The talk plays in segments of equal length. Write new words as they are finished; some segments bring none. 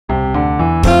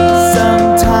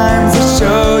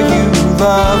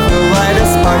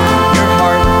spark your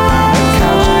heart on the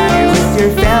couch here with your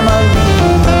family.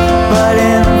 But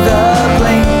in the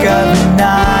blink of an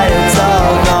eye, it's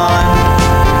all gone.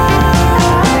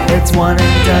 It's One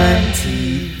and Done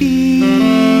TV.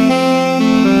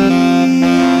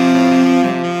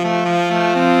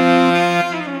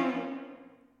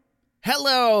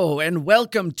 Hello and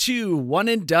welcome to One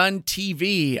and Done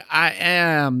TV. I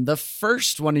am the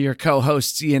first one of your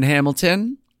co-hosts, Ian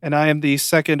Hamilton. And I am the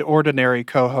second ordinary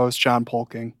co-host, John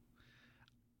Polking.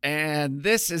 And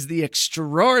this is the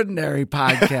Extraordinary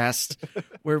Podcast,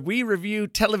 where we review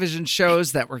television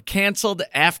shows that were canceled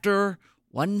after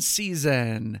one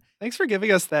season. Thanks for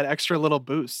giving us that extra little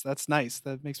boost. That's nice.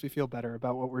 That makes me feel better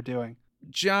about what we're doing.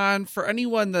 John, for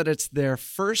anyone that it's their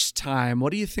first time,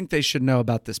 what do you think they should know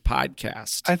about this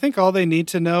podcast? I think all they need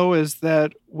to know is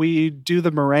that we do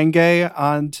the merengue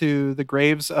onto the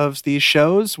graves of these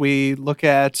shows. We look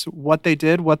at what they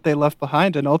did, what they left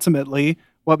behind, and ultimately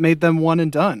what made them one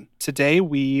and done. Today,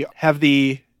 we have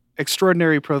the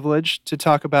extraordinary privilege to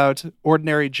talk about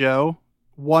Ordinary Joe,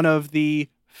 one of the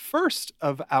first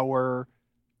of our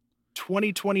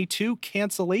 2022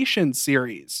 cancellation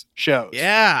series shows.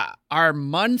 Yeah, our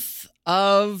month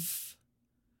of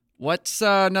what's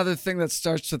another thing that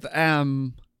starts with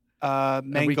M?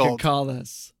 Mangled. We could call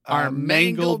this our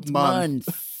mangled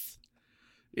month.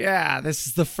 Yeah, this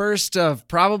is the first of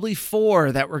probably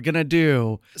 4 that we're gonna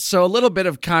do. So a little bit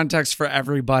of context for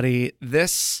everybody.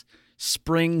 This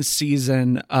spring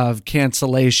season of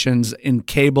cancellations in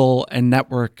cable and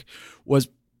network was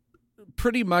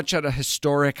pretty much at a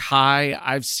historic high.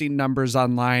 I've seen numbers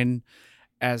online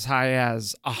as high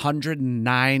as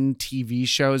 109 TV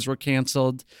shows were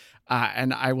canceled.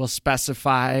 And I will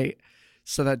specify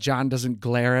so that John doesn't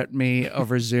glare at me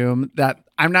over Zoom that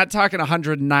I'm not talking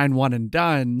 109 one and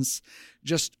dones.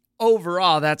 Just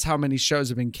overall, that's how many shows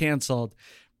have been canceled.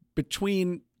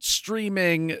 Between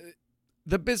streaming,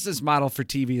 the business model for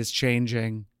TV is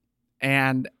changing.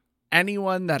 And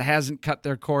anyone that hasn't cut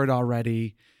their cord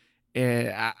already,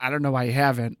 I don't know why you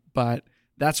haven't, but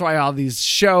that's why all these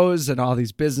shows and all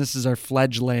these businesses are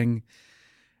fledgling.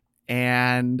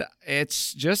 And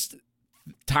it's just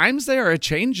times they are a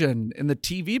changing in the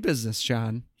TV business,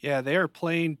 John. Yeah, they are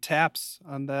playing taps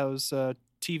on those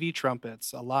TV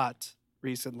trumpets a lot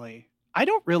recently. I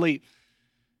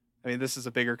mean, this is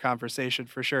a bigger conversation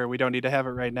for sure. We don't need to have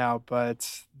it right now,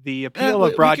 but the appeal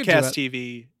of broadcast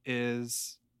TV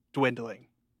is dwindling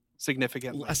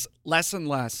significantly. Less and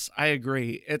less. I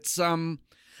agree. It's the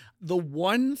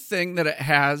one thing that it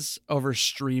has over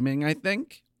streaming, I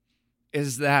think,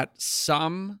 is that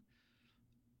some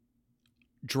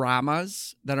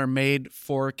dramas that are made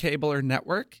for cable or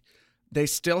network, they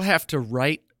still have to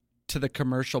write to the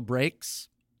commercial breaks.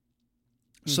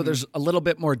 So there's a little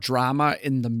bit more drama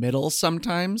in the middle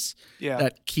sometimes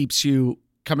that keeps you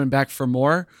coming back for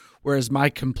more. Whereas my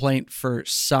complaint for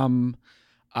some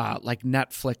like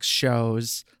Netflix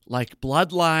shows like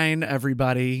Bloodline,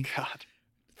 everybody. God.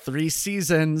 3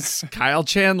 seasons. Kyle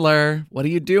Chandler. What are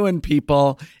you doing,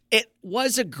 people? It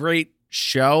was a great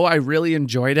show. I really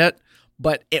enjoyed it,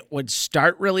 but it would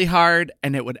start really hard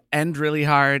and it would end really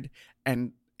hard.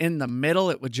 And in the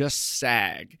middle, it would just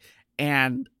sag.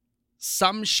 And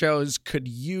some shows could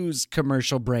use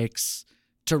commercial breaks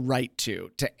to write to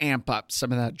amp up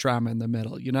some of that drama in the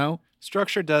middle, you know?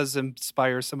 Structure does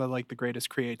inspire some of like the greatest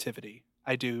creativity.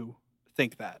 I do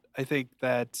think that. I think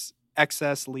that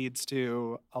excess leads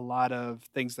to a lot of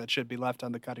things that should be left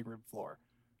on the cutting room floor.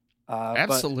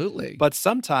 Absolutely. But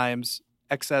sometimes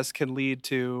excess can lead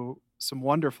to some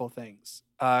wonderful things.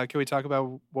 Can we talk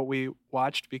about what we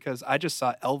watched? Because I just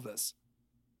saw Elvis.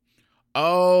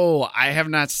 Oh, I have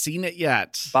not seen it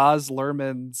yet. Baz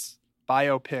Luhrmann's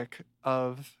biopic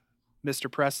of Mr.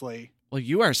 Presley. Well,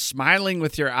 you are smiling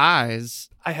with your eyes.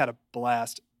 I had a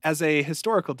blast. As a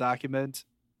historical document,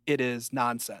 it is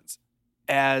nonsense.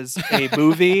 As a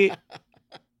movie,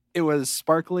 it was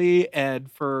sparkly,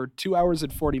 and for 2 hours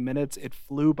and 40 minutes, it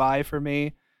flew by for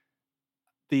me.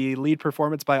 The lead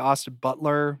performance by Austin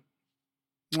Butler,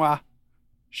 mwah,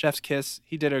 chef's kiss.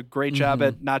 He did a great job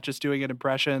at not just doing an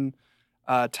impression.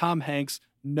 Tom Hanks,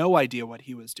 no idea what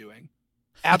he was doing.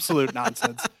 Absolute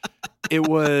nonsense. It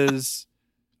was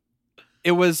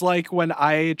like when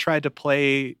I tried to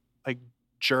play like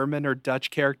German or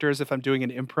Dutch characters if I'm doing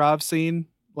an improv scene,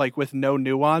 like with no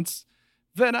nuance.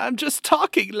 Then I'm just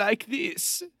talking like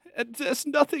this, and there's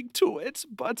nothing to it,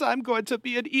 but I'm going to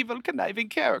be an evil, conniving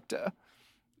character.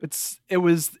 It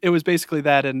was basically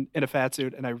that in a fat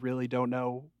suit, and I really don't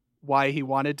know why he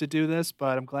wanted to do this,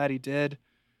 but I'm glad he did.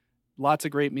 Lots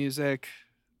of great music.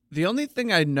 The only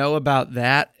thing I know about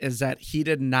that is that he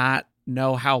did not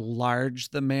know how large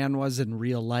the man was in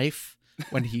real life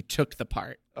when he took the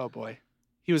part. Oh boy.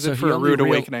 He was So in for he a only rude real-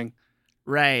 awakening.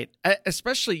 Right.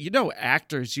 Especially,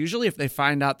 actors, usually if they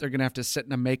find out they're going to have to sit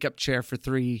in a makeup chair for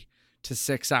 3 to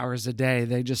 6 hours a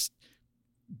day,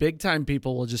 big time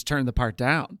people will just turn the part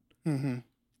down. Mm-hmm.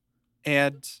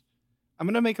 And I'm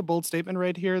going to make a bold statement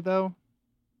right here, though.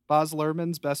 Baz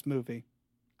Luhrmann's best movie.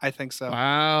 I think so.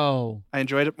 Wow. I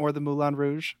enjoyed it more than Moulin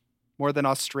Rouge, more than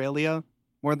Australia,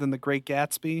 more than The Great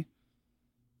Gatsby.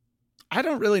 I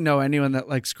don't really know anyone that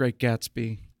likes Great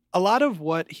Gatsby. A lot of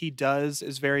what he does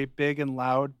is very big and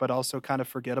loud, but also kind of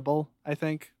forgettable, I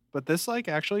think. But this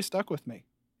actually stuck with me.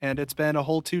 And it's been a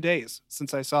whole 2 days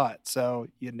since I saw it. So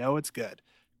it's good.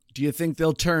 Do you think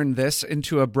they'll turn this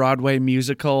into a Broadway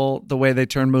musical the way they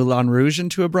turned Moulin Rouge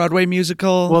into a Broadway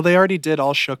musical? Well, they already did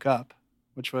All Shook Up,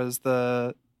 which was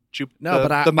the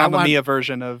Mamma Mia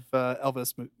version of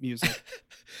Elvis music.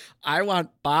 I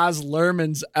want Baz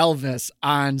Luhrmann's Elvis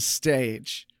on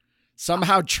stage.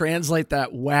 Somehow translate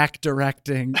that whack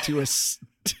directing to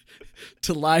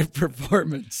to live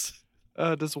performance.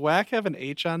 Does whack have an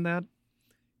H on that?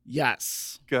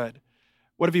 Yes. Good.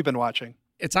 What have you been watching?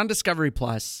 It's on Discovery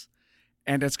Plus,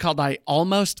 and it's called I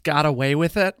Almost Got Away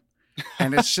with It.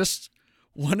 And it's just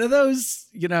one of those,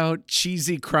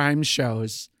 cheesy crime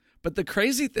shows. But the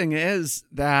crazy thing is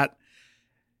that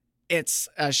it's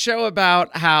a show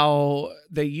about how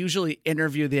they usually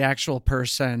interview the actual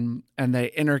person and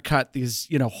they intercut these,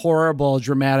 horrible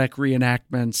dramatic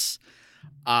reenactments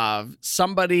of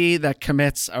somebody that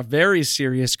commits a very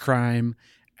serious crime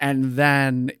and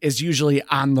then is usually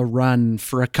on the run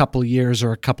for a couple years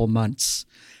or a couple months.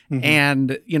 Mm-hmm.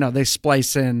 And, they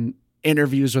splice in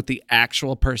interviews with the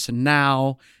actual person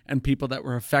now and people that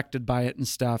were affected by it and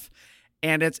stuff.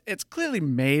 And it's clearly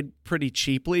made pretty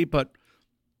cheaply, but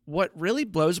what really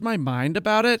blows my mind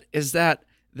about it is that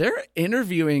they're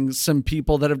interviewing some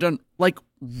people that have done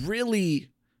really,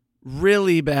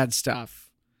 really bad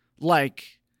stuff. We're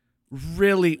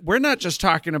not just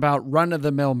talking about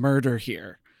run-of-the-mill murder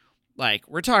here.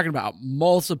 We're talking about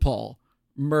multiple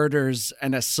murders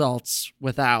and assaults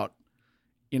without,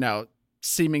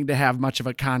 seeming to have much of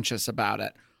a conscience about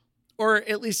it. Or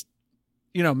at least,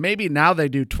 maybe now they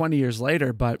do 20 years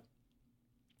later, but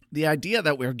the idea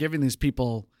that we're giving these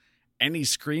people any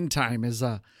screen time is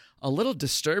a little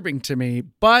disturbing to me,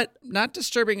 but not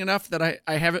disturbing enough that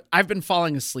I've been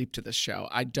falling asleep to this show.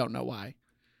 I don't know why.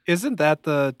 Isn't that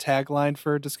the tagline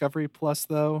for Discovery Plus,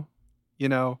 though?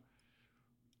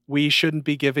 We shouldn't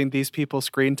be giving these people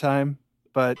screen time,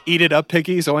 but eat it up,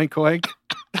 piggies, oink oink.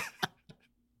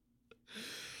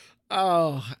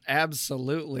 Oh,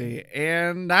 absolutely.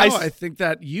 And now I think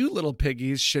that you little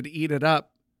piggies should eat it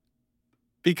up.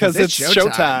 Because it's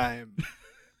showtime.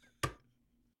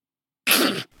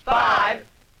 5,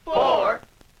 4,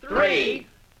 3,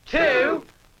 2,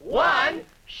 1,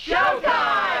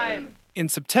 showtime! In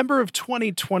September of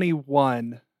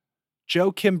 2021,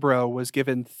 Joe Kimbrough was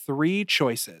given 3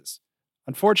 choices.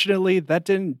 Unfortunately, that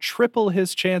didn't triple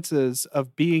his chances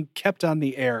of being kept on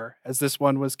the air, as this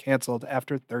one was canceled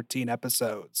after 13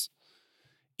 episodes.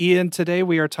 Ian, today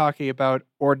we are talking about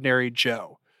Ordinary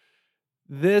Joe.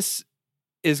 This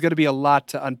is going to be a lot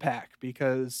to unpack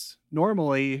because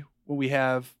normally when we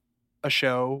have a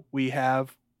show, we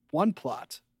have 1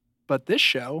 plot. But this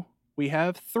show, we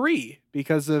have 3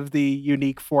 because of the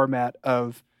unique format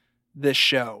of this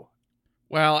show.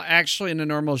 Well, actually, in a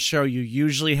normal show, you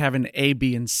usually have an A,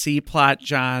 B, and C plot,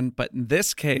 John. But in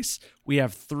this case, we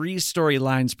have 3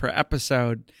 storylines per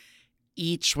episode,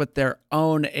 each with their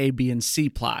own A, B, and C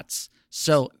plots.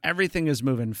 So everything is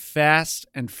moving fast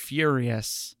and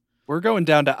furious. We're going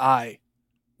down to I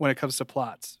when it comes to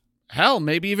plots. Hell,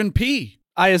 maybe even P.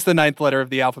 I is the 9th letter of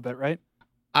the alphabet, right?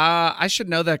 I should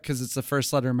know that because it's the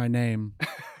first letter of my name.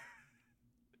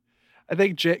 I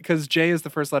think J, because J is the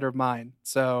first letter of mine.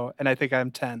 So, and I think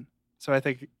I'm 10. So I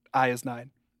think I is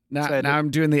 9. Now, So now I'm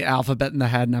doing the alphabet in the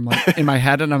head, and I'm in my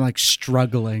head, and I'm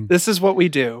struggling. This is what we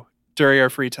do during our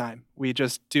free time. We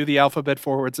just do the alphabet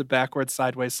forwards and backwards,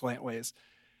 sideways, slantways.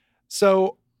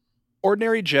 So,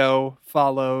 Ordinary Joe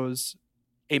follows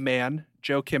a man,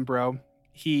 Joe Kimbrough.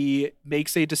 He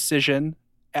makes a decision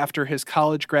after his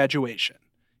college graduation.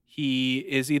 He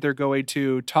is either going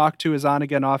to talk to his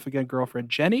on-again, off-again girlfriend,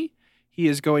 Jenny. He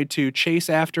is going to chase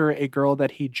after a girl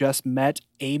that he just met,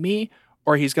 Amy,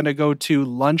 or he's going to go to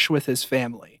lunch with his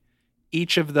family.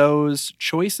 Each of those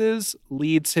choices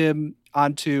leads him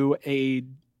onto a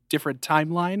different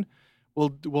timeline. We'll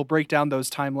break down those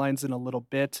timelines in a little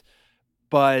bit,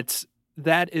 but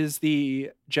that is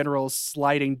the general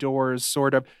sliding doors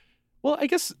sort of. Well, I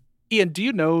guess Ian, do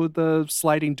you know the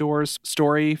sliding doors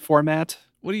story format?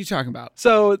 What are you talking about?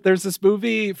 So there's this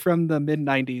movie from the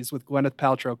mid-90s with Gwyneth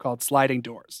Paltrow called Sliding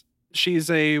Doors. She's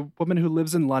a woman who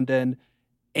lives in London,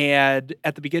 and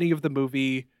at the beginning of the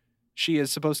movie, she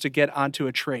is supposed to get onto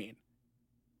a train.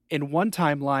 In one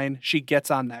timeline, she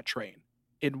gets on that train.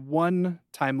 In one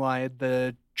timeline,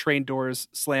 the train doors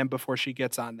slam before she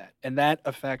gets on that. And that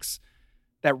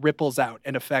ripples out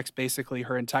and affects basically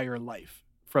her entire life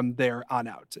from there on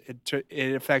out.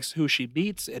 It affects who she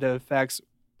meets. It affects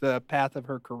the path of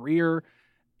her career.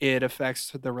 It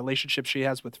affects the relationship she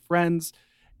has with friends.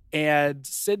 And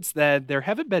since then, there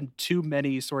haven't been too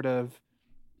many sort of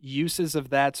uses of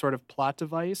that sort of plot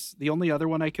device. The only other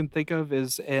one I can think of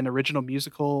is an original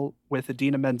musical with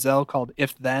Idina Menzel called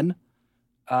If Then,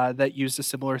 that used a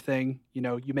similar thing. You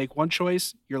know, you make one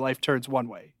choice, your life turns one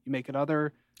way. You make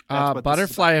another.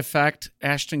 Butterfly Effect,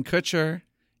 Ashton Kutcher.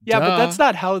 Yeah, Duh. but that's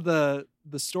not how the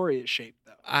story is shaped,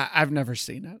 though. I've never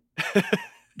seen it.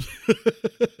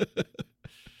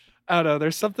 I don't know.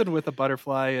 There's something with a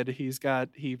butterfly, and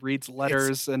he reads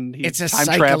letters, and he It's a time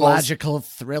psychological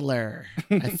travels. thriller,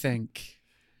 I think.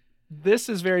 This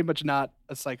is very much not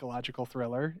a psychological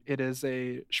thriller. It is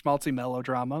a schmaltzy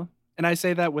melodrama, and I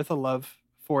say that with a love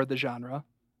for the genre.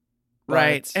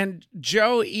 Right. But- And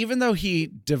Joe, even though he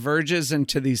diverges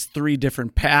into these three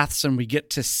different paths and we get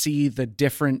to see the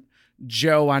different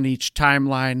Joe on each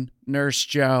timeline, Nurse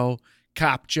Joe,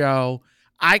 Cop Joe,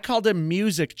 I called him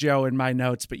Music Joe in my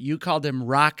notes, but you called him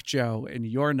Rock Joe in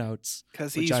your notes,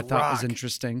 'Cause which he's I thought was rock.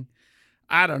 interesting.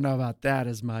 I don't know about that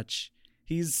as much.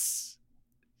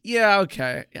 Yeah,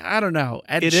 okay. I don't know.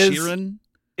 Ed It is- Sheeran?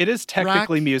 It is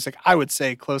technically Rock? music. I would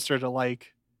say closer to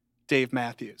like Dave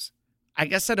Matthews. I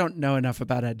guess I don't know enough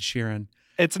about Ed Sheeran.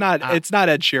 It's not Ed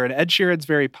Sheeran. Ed Sheeran's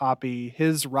very poppy.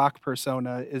 His rock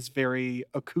persona is very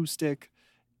acoustic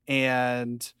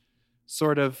and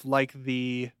sort of like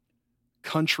the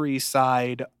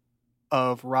countryside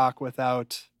of rock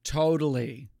without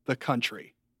Totally. the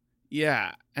country.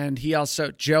 Yeah. And he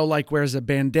also, Joe wears a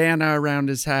bandana around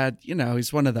his head. You know,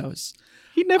 he's one of those.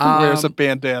 He never wears a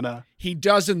bandana. He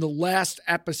does in the last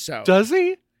episode. Does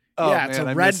he? Oh, yeah, it's man,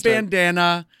 I a red missed it.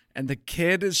 bandana, and the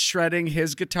kid is shredding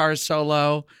his guitar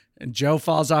solo, and Joe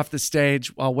falls off the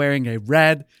stage while wearing a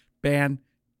red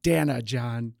bandana,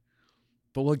 John.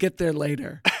 But we'll get there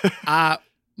later.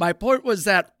 My point was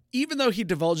that even though he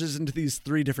divulges into these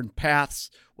three different paths,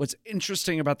 what's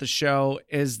interesting about the show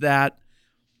is that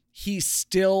he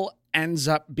still ends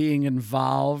up being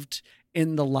involved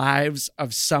in the lives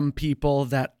of some people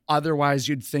that otherwise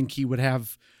you'd think he would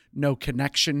have no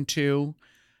connection to.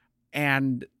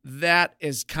 And that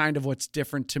is kind of what's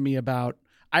different to me about,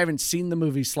 I haven't seen the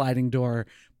movie Sliding Door,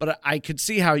 but I could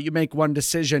see how you make one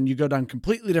decision, you go down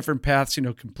completely different paths, you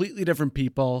know, completely different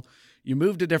people, you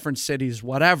move to different cities,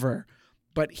 whatever.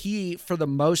 But he, for the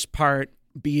most part,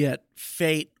 be it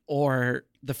fate or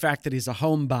the fact that he's a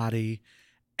homebody,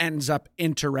 ends up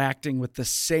interacting with the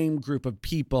same group of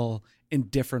people in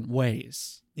different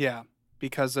ways. Yeah,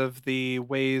 because of the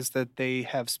ways that they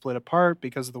have split apart,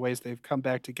 because of the ways they've come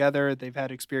back together. They've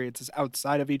had experiences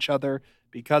outside of each other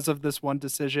because of this one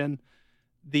decision.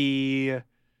 The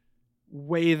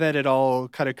way that it all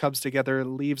kind of comes together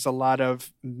leaves a lot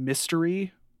of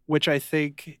mystery, which I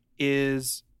think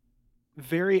is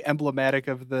very emblematic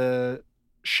of the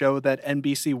show that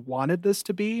NBC wanted this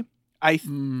to be.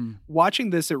 Watching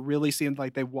this, it really seemed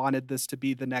like they wanted this to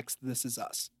be the next This Is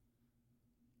Us.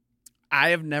 I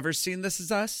have never seen This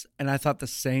Is Us, and I thought the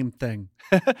same thing.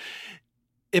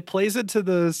 It plays into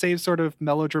the same sort of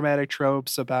melodramatic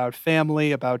tropes about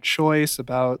family, about choice,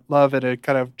 about love, and it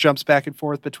kind of jumps back and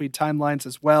forth between timelines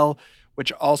as well,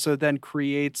 which also then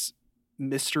creates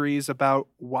mysteries about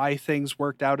why things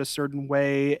worked out a certain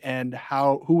way and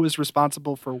who was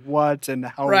responsible for what and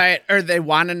how. Right. Or they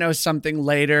want to know something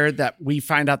later that we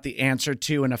find out the answer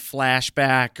to in a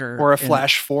flashback or a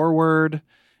flash forward.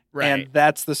 Right. And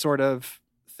that's the sort of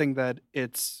thing that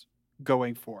it's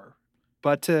going for.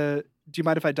 But do you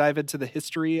mind if I dive into the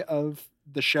history of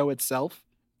the show itself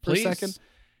for Please. a second?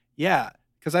 Yeah,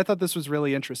 because I thought this was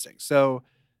really interesting. So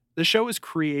the show was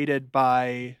created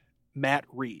by Matt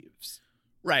Reeves.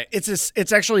 Right.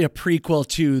 It's actually a prequel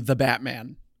to The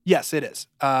Batman. Yes, it is.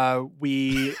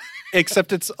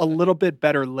 Except it's a little bit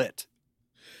better lit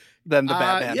than the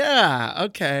Batman. Yeah.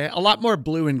 Okay. A lot more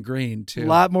blue and green too. A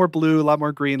lot more blue, a lot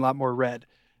more green, a lot more red.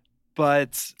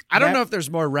 But I don't know if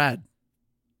there's more red.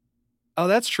 Oh,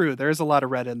 that's true. There is a lot of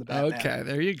red in the Batman. Okay,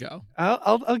 there you go.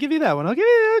 I'll give you that one. I'll give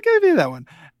you that one.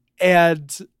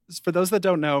 And for those that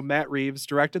don't know, Matt Reeves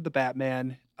directed The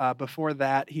Batman. Before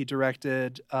that, he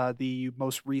directed the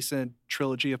most recent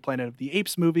trilogy of Planet of the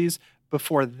Apes movies.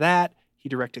 Before that, he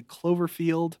directed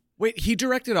Cloverfield. Wait, he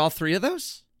directed all 3 of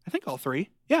those? I think all 3.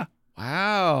 Yeah.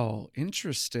 Wow,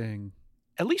 interesting.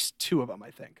 At least 2 of them, I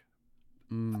think.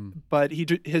 Mm. But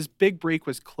his big break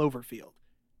was Cloverfield.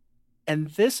 And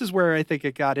this is where I think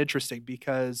it got interesting,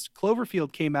 because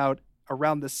Cloverfield came out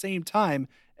around the same time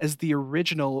as the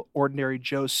original Ordinary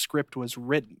Joe script was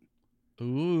written.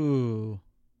 Ooh.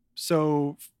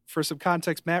 So for some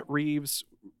context, Matt Reeves,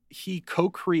 he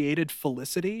co-created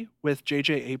Felicity with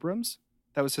J.J. Abrams.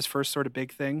 That was his first sort of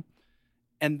big thing.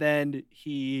 And then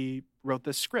he wrote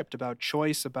this script about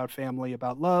choice, about family,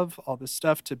 about love, all this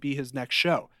stuff to be his next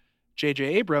show. J.J.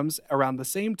 Abrams, around the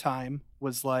same time,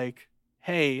 was like,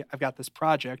 hey, I've got this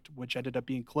project, which ended up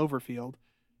being Cloverfield.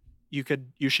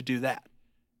 You should do that.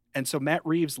 And so Matt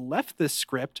Reeves left this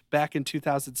script back in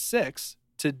 2006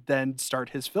 to then start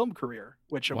his film career,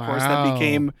 which of course then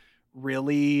became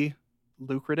really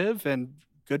lucrative and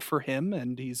good for him.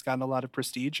 And he's gotten a lot of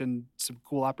prestige and some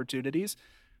cool opportunities.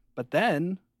 But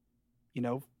then,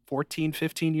 14,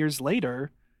 15 years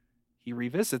later, he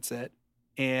revisits it,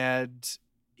 and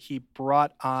he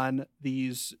brought on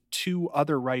these 2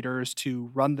 other writers to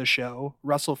run the show,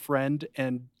 Russell Friend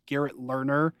and Garrett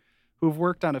Lerner, who've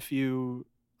worked on a few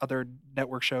other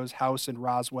network shows, House and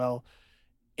Roswell.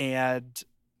 And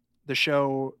the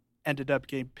show ended up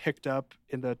getting picked up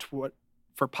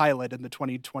for pilot in the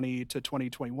 2020 to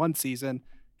 2021 season,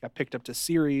 got picked up to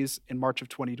series in March of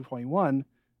 2021.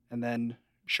 And then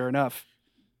sure enough.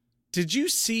 Did you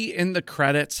see in the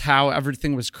credits how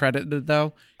everything was credited,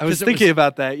 though? I was thinking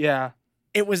about that, yeah.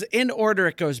 It was in order.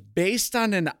 It goes based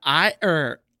on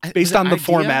based on the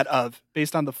format of,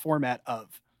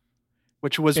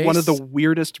 which was one of the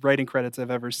weirdest writing credits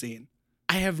I've ever seen.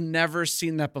 I have never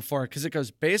seen that before, because it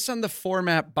goes based on the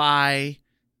format by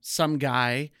some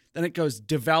guy. Then it goes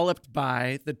developed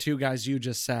by the 2 guys you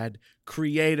just said,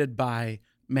 created by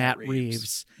Matt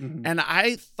Reeves. Mm-hmm. And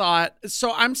I thought,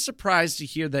 so I'm surprised to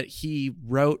hear that he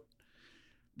wrote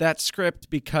that script,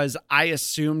 because I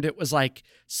assumed it was like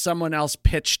someone else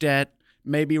pitched it,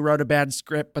 maybe wrote a bad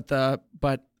script, but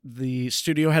the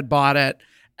studio had bought it,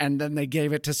 and then they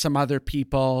gave it to some other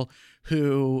people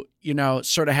who,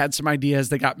 sort of had some ideas.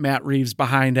 They got Matt Reeves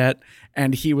behind it,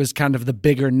 and he was kind of the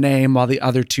bigger name while the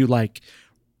other 2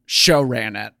 show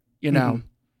ran it, Mm-hmm.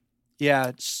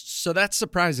 Yeah. So that's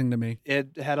surprising to me.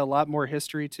 It had a lot more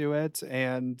history to it,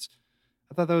 and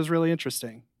I thought that was really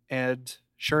interesting. And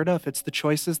sure enough, it's the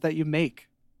choices that you make.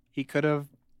 He could have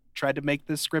tried to make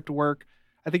this script work.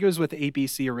 I think it was with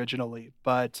ABC originally,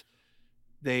 but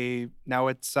now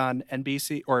it's on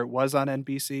NBC, or it was on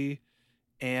NBC,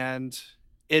 and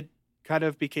it kind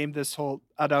of became this whole,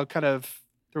 there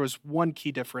was one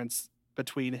key difference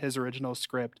between his original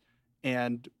script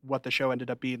and what the show ended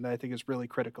up being that I think is really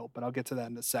critical, but I'll get to that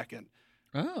in a second.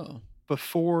 Oh.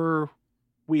 Before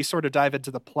we sort of dive into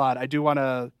the plot, I do want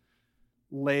to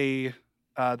lay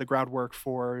the groundwork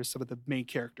for some of the main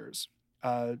characters.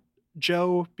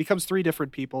 Joe becomes 3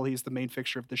 different people. He's the main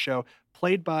fixture of the show,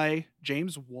 played by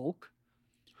James Wolk,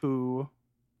 who,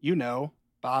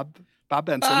 Bob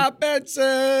Benson. Bob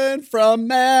Benson from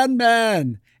Mad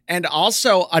Men. And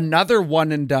also another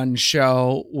one and done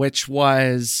show, which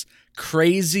was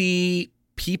Crazy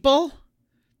People,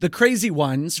 The Crazy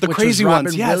Ones, which was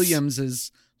Robin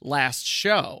Williams' last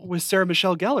show. With Sarah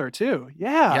Michelle Gellar, too.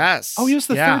 Yeah. Yes. Oh, he was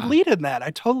the 3rd lead in that.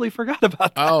 I totally forgot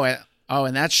about that. Oh,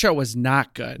 and that show was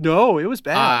not good. No, it was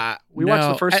bad. We watched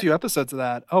the first few episodes of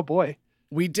that. Oh, boy.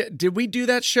 We did we do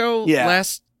that show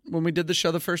when we did the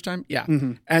show the first time? Yeah.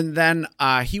 Mm-hmm. And then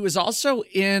he was also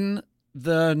in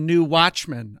the new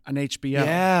Watchmen on HBO.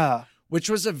 Yeah. Which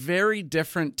was a very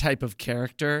different type of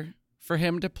character for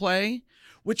him to play,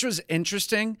 which was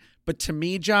interesting. But to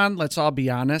me, John, let's all be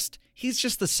honest, he's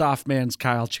just the soft man's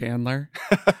Kyle Chandler.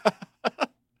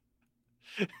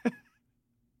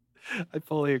 I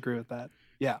fully agree with that.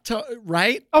 Yeah.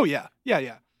 Right? Oh, yeah.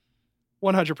 Yeah.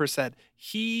 100%.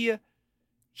 He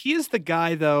is the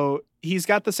guy, though. He's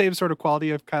got the same sort of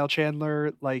quality of Kyle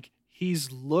Chandler. Like,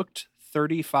 he's looked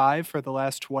 35 for the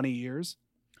last 20 years.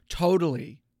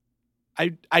 Totally.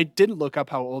 I didn't look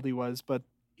up how old he was, but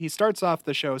he starts off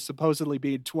the show supposedly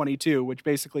being 22, which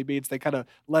basically means they kind of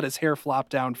let his hair flop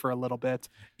down for a little bit.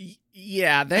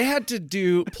 Yeah, they had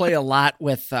to play a lot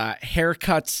with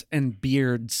haircuts and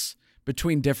beards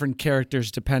between different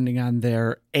characters depending on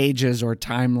their ages or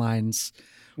timelines,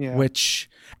 which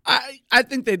I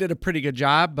think they did a pretty good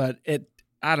job, but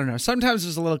I don't know. Sometimes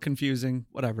it's a little confusing,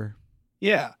 whatever.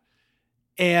 Yeah.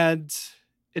 And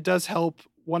it does help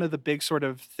one of the big sort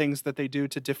of things that they do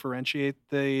to differentiate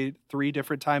the three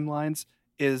different timelines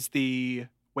is the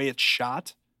way it's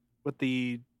shot.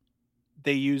 They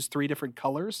use three different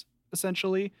colors,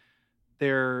 essentially.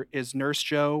 There is Nurse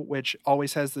Joe, which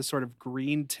always has this sort of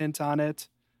green tint on it.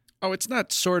 Oh, it's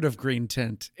not sort of green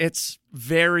tint. It's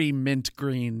very mint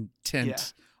green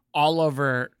tint all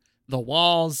over the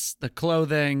walls, the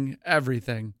clothing,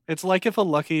 everything. It's like if a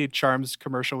Lucky Charms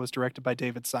commercial was directed by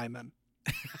David Simon.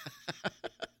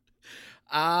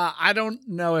 I don't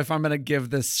know if I'm going to give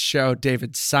this show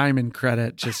David Simon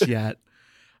credit just yet.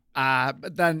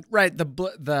 But then, right,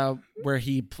 the where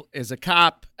he is a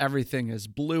cop, everything is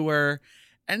bluer.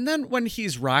 And then when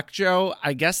he's Rock Joe,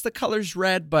 I guess the color's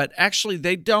red, but actually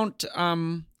they don't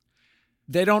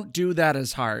do that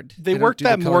as hard. They work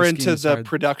that more into the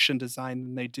production design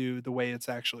than they do the way it's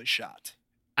actually shot.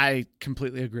 I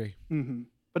completely agree. Mm-hmm.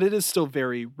 But it is still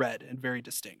very red and very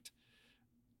distinct.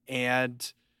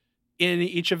 And in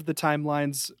each of the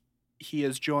timelines, he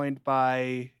is joined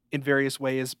in various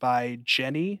ways by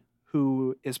Jenny,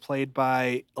 who is played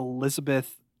by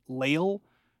Elizabeth Lail,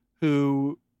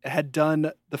 who had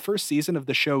done the first season of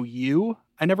the show You.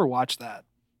 I never watched that.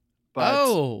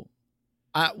 But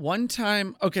one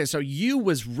time, okay, so You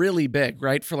was really big,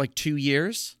 right? For like 2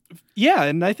 years? Yeah,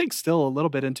 and I think still a little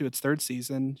bit into its third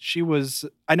season.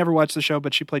 I never watched the show,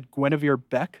 but she played Guinevere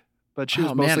Beck, but she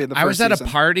was mostly in the first season. I was at a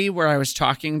party where I was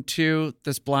talking to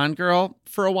this blonde girl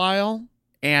for a while,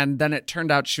 and then it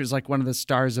turned out she was like one of the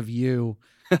stars of You.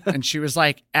 And she was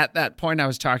like, at that point I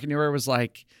was talking to her, was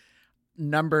like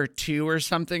number 2 or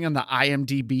something in the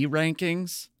IMDb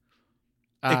rankings.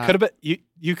 It could have been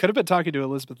you could have been talking to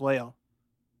Elizabeth Lail,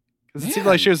 because it seemed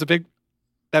like she was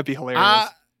that'd be hilarious.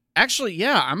 Actually,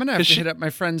 yeah, I'm gonna have to hit up my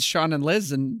friends Sean and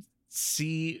Liz and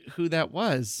see who that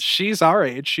was. She's our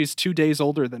age. She's 2 days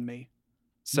older than me.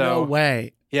 So no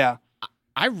way. Yeah,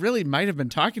 I really might have been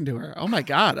talking to her. Oh my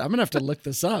God, I'm gonna have to look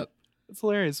this up. It's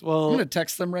hilarious. Well, I'm gonna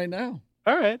text them right now.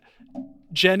 All right.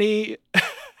 Jenny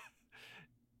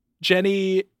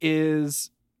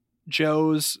is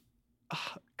Joe's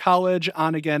college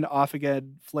on again, off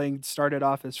again fling. Started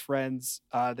off as friends.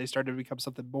 They started to become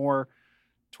something more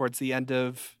towards the end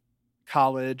of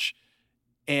college.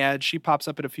 And she pops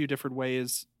up in a few different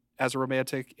ways as a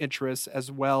romantic interest,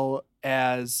 as well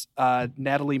as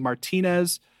Natalie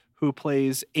Martinez, who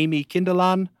plays Amy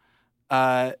Kindelan.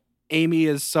 Amy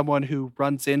is someone who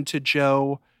runs into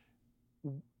Joe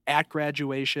at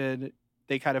graduation.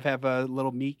 They kind of have a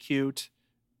little meet cute,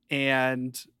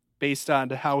 and based on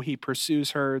how he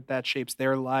pursues her, that shapes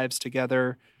their lives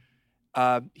together.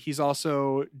 He's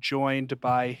also joined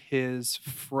by his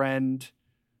friend,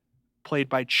 played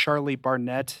by Charlie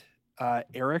Barnett,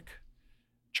 Eric.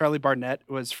 Charlie Barnett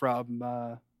was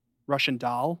from Russian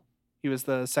Doll. He was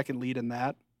the second lead in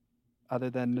that, other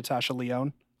than Natasha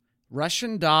Lyonne.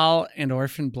 Russian Doll and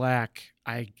Orphan Black.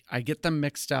 I get them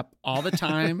mixed up all the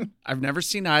time. I've never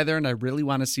seen either, and I really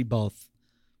want to see both.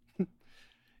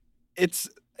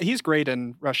 He's great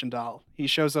in Russian Doll. He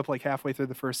shows up like halfway through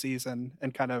the first season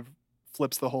and kind of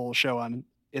flips the whole show on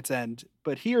its end.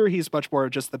 But here he's much more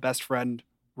just the best friend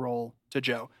role to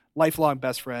Joe. Lifelong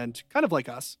best friend, kind of like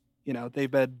us.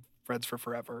 They've been friends for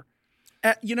forever.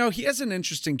 He has an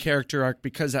interesting character arc,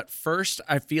 because at first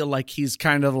I feel like he's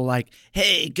kind of like,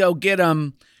 hey, go get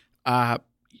him,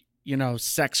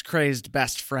 sex-crazed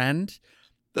best friend.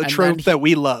 The trope that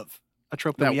we love. A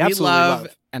trope that we absolutely love.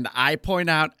 And I point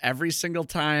out every single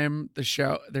time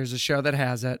there's a show that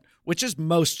has it, which is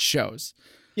most shows.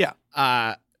 Yeah.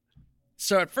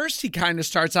 So at first he kind of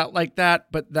starts out like that,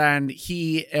 but then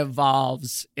he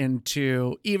evolves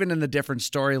into, even in the different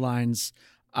storylines,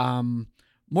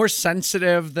 more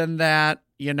sensitive than that,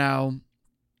 He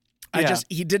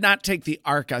did not take the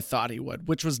arc I thought he would,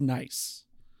 which was nice.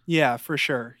 Yeah, for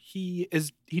sure. He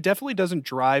definitely doesn't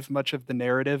drive much of the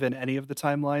narrative in any of the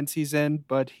timelines he's in,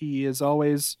 but he's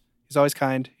always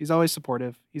kind. He's always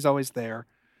supportive. He's always there.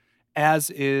 As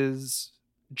is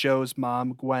Joe's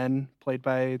mom, Gwen, played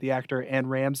by the actor Anne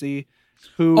Ramsey,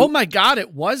 who... Oh my God,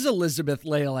 it was Elizabeth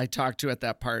Lail I talked to at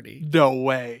that party. No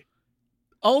way.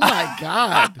 Oh my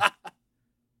God.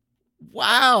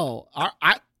 Wow.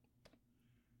 I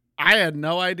had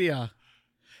no idea.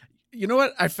 You know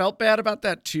what? I felt bad about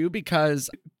that too, because...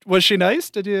 Was she nice?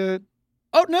 Did you...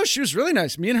 Oh, no, she was really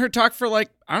nice. Me and her talked for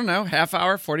half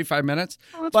hour, 45 minutes.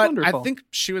 Oh, that's but wonderful. I think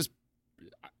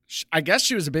I guess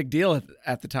she was a big deal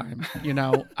at the time.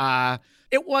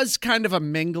 It was kind of a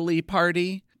mingly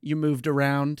party. You moved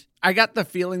around. I got the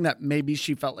feeling that maybe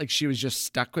she felt like she was just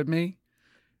stuck with me,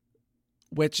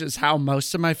 which is how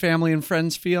most of my family and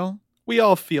friends feel. We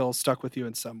all feel stuck with you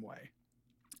in some way.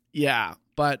 Yeah,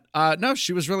 but no,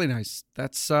 she was really nice.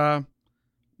 That's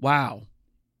wow.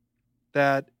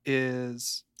 That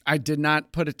is I did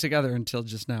not put it together until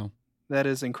just now.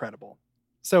 incredible.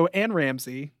 So Anne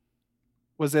Ramsey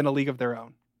was in A League of Their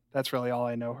Own. That's really all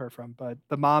I know her from. But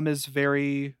the mom is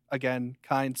very, again,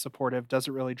 kind, supportive,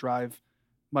 doesn't really drive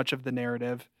much of the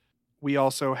narrative. We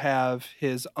also have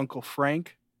his Uncle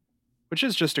Frank, which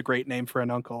is just a great name for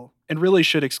an uncle and really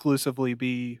should exclusively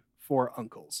be for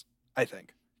uncles, I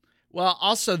think. Well,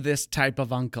 also this type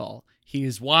of uncle.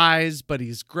 He's wise, but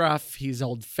he's gruff. He's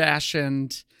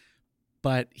old-fashioned,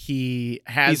 but he's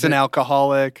an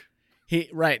alcoholic.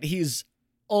 He's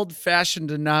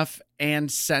old-fashioned enough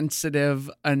and sensitive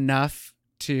enough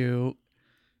to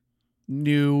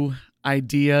new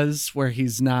ideas where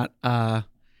he's not a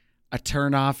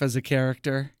turnoff as a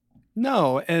character.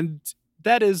 No, and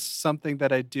that is something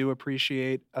that I do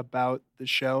appreciate about the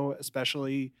show,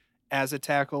 especially as it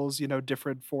tackles,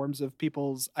 different forms of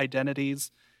people's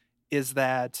identities, is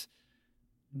that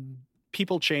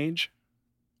people change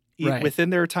within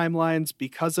their timelines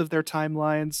because of their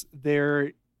timelines.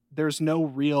 There's no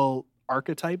real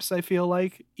archetypes, I feel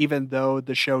like, even though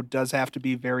the show does have to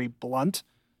be very blunt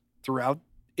throughout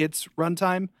its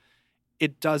runtime.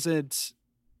 It's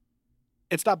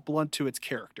not blunt to its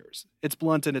characters. It's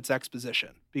blunt in its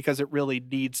exposition because it really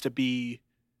needs to be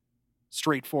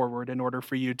straightforward in order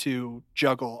for you to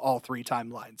juggle all three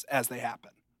timelines as they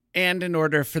happen. And in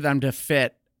order for them to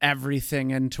fit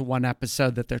everything into one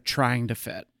episode that they're trying to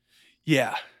fit.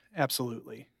 Yeah,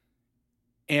 absolutely.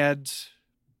 And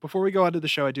before we go on to the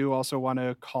show, I do also want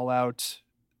to call out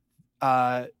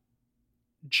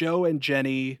Joe and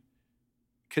Jenny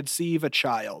conceive a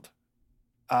child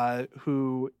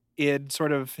who, in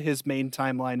sort of his main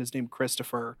timeline, is named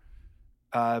Christopher,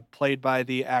 played by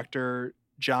the actor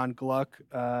John Gluck.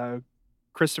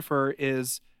 Christopher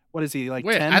is, what is he, like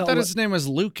 10? I thought his name was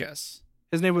Lucas.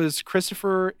 His name was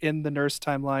Christopher in the nurse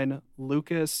timeline,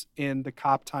 Lucas in the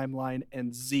cop timeline,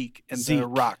 and Zeke in the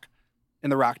rock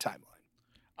timeline.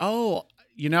 Oh,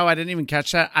 I didn't even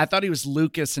catch that. I thought he was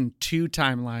Lucas in 2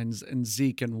 timelines and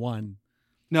Zeke in 1.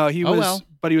 No,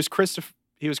 but he was Christopher.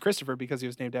 He was Christopher because he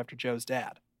was named after Joe's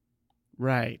dad.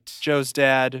 Right. Joe's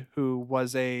dad, who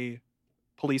was a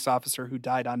police officer who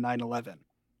died on 9/11.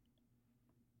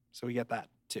 So we get that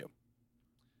too.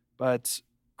 But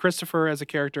Christopher as a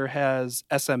character has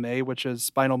SMA, which is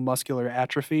spinal muscular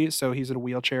atrophy. So he's in a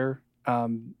wheelchair.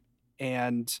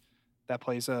 And that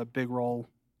plays a big role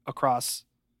across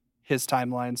his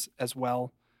timelines as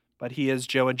well. But he is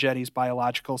Joe and Jenny's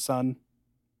biological son.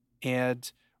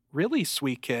 And really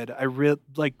sweet kid.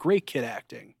 Great kid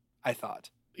acting, I thought.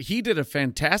 He did a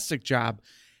fantastic job.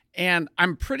 And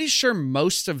I'm pretty sure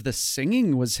most of the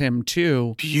singing was him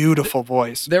too. Beautiful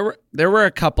voice. There were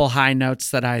a couple high notes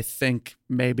that I think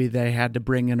maybe they had to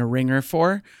bring in a ringer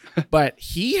for, but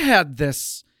he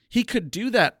could do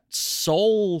that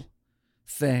soul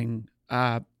thing.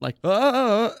 I'm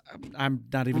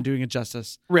not even doing it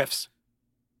justice. Riffs.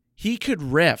 He could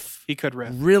riff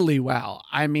really well.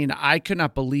 I mean, I could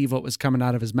not believe what was coming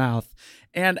out of his mouth.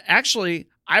 And actually,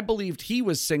 I believed he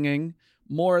was singing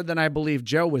more than I believe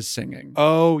Joe was singing.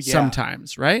 Oh, yeah.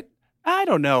 Sometimes, right? I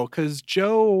don't know, because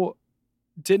Joe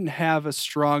didn't have a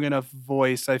strong enough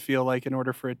voice, I feel like, in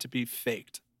order for it to be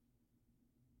faked.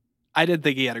 I didn't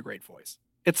think he had a great voice.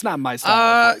 It's not my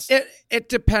style of voice. It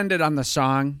depended on the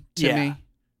song to me.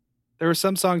 There were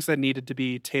some songs that needed to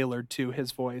be tailored to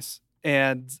his voice,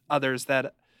 and others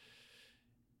that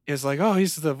is like, oh,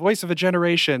 he's the voice of a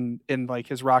generation in like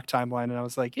his rock timeline. And I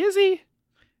was like, is he?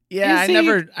 Yeah,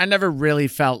 I never really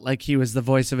felt like he was the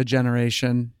voice of a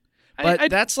generation. But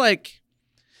that's like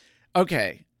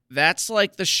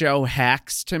the show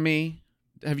Hacks to me.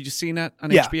 Have you seen it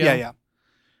on HBO?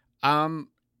 Yeah.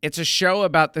 It's a show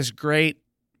about this great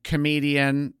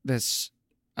comedian, this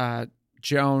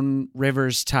Joan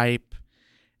Rivers type,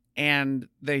 and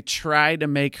they try to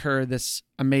make her this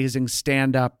amazing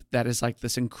stand-up that is like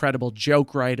this incredible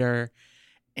joke writer,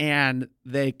 and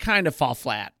they kind of fall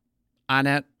flat on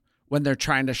it. When they're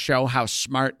trying to show how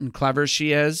smart and clever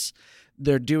she is,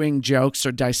 they're doing jokes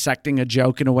or dissecting a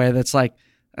joke in a way that's like,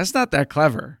 that's not that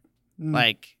clever.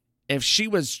 Like, if she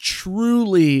was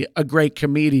truly a great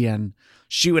comedian,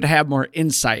 she would have more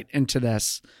insight into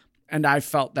this. And I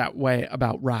felt that way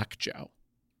about Rock Joe.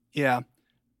 Yeah.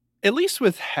 At least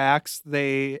with Hacks,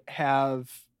 they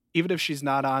have, even if she's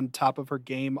not on top of her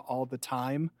game all the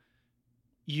time,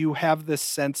 you have this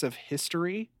sense of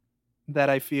history that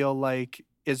I feel like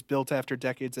is built after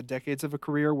decades and decades of a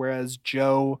career, whereas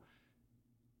Joe,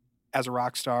 as a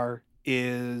rock star,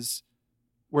 is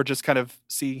we're just kind of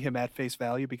seeing him at face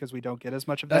value because we don't get as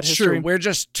much of that That's history. true. We're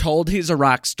just told he's a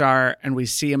rock star and we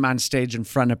see him on stage in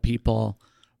front of people,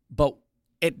 but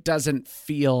it doesn't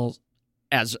feel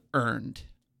as earned.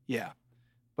 Yeah.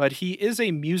 But he is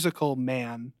a musical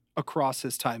man across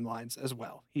his timelines as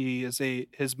well.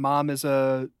 His mom is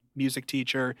a music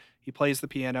teacher. He plays the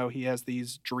piano. He has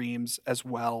these dreams as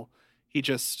well.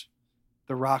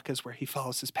 The Rock is where he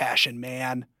follows his passion,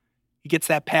 man. He gets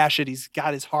that passion. He's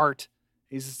got his heart.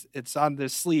 It's on the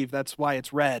sleeve. That's why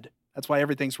it's red. That's why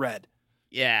everything's red.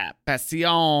 Yeah,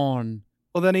 passion.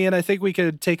 Well, then, Ian, I think we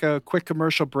could take a quick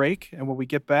commercial break. And when we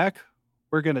get back,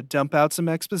 we're going to dump out some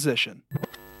exposition.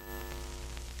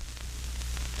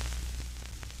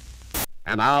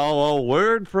 And now a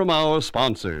word from our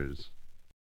sponsors.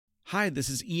 Hi, this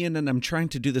is Ian, and I'm trying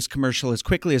to do this commercial as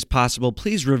quickly as possible.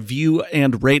 Please review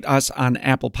and rate us on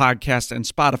Apple Podcasts and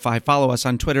Spotify. Follow us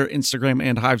on Twitter, Instagram,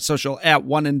 and Hive Social at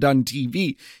One and Done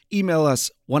TV. Email us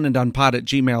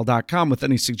oneanddonepod@gmail.com with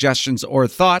any suggestions or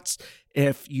thoughts.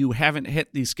 If you haven't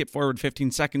hit the skip forward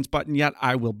 15 seconds button yet,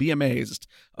 I will be amazed.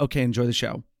 Okay, enjoy the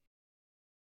show.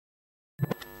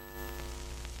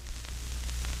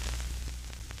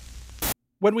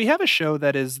 When we have a show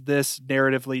that is this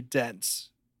narratively dense,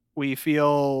 we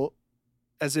feel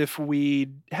as if we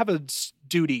have a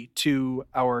duty to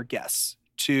our guests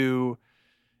to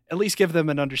at least give them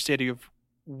an understanding of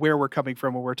where we're coming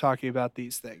from when we're talking about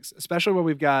these things, especially when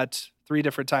we've got 3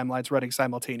 different timelines running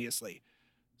simultaneously.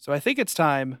 So I think it's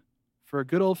time for a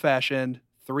good old-fashioned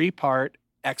 3-part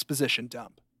exposition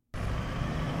dump.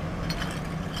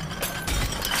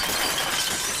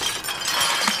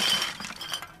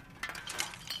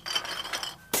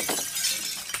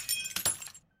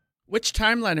 Which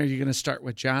timeline are you going to start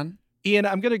with, John? Ian,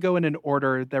 I'm going to go in an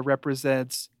order that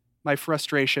represents my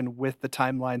frustration with the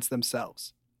timelines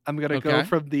themselves. I'm going to go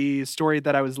from the story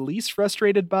that I was least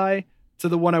frustrated by to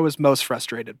the one I was most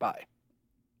frustrated by.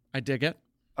 I dig it.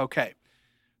 Okay.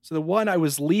 So the one I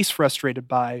was least frustrated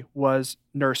by was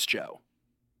Nurse Joe.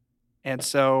 And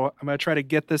so I'm going to try to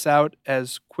get this out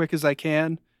as quick as I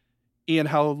can. Ian,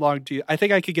 how long I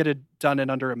think I could get it done in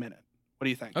under a minute. What do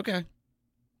you think? Okay.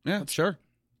 Yeah, sure.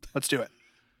 Let's do it.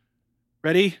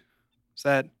 Ready,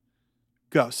 set,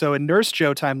 go. So in Nurse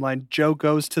Joe timeline, Joe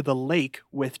goes to the lake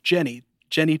with Jenny.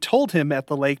 Jenny told him at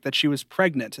the lake that she was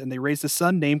pregnant, and they raised a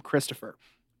son named Christopher.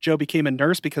 Joe became a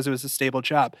nurse because it was a stable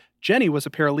job. Jenny was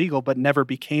a paralegal, but never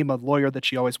became a lawyer that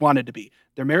she always wanted to be.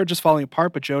 Their marriage is falling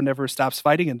apart, but Joe never stops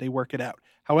fighting, and they work it out.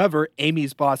 However,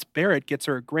 Amy's boss, Barrett, gets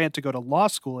her a grant to go to law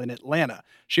school in Atlanta.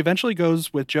 She eventually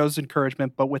goes with Joe's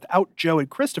encouragement, but without Joe and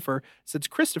Christopher, since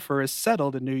Christopher is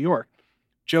settled in New York.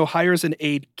 Joe hires an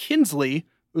aide, Kinsley,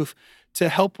 to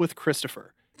help with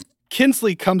Christopher.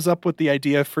 Kinsley comes up with the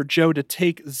idea for Joe to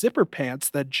take zipper pants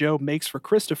that Joe makes for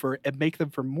Christopher and make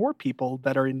them for more people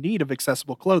that are in need of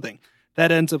accessible clothing.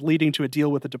 That ends up leading to a deal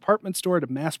with a department store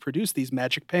to mass produce these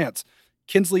magic pants.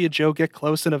 Kinsley and Joe get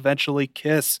close and eventually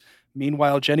kiss.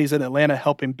 Meanwhile, Jenny's in Atlanta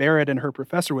helping Barrett and her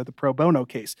professor with a pro bono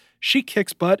case. She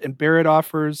kicks butt and Barrett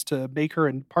offers to make her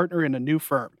a partner in a new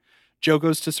firm. Joe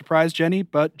goes to surprise Jenny,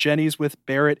 but Jenny's with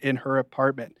Barrett in her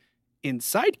apartment. In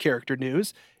side character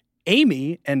news,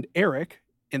 Amy and Eric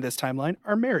in this timeline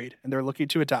are married and they're looking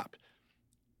to adopt.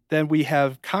 Then we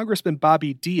have Congressman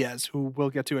Bobby Diaz, who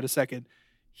we'll get to in a second.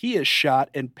 He is shot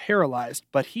and paralyzed,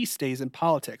 but he stays in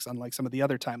politics, unlike some of the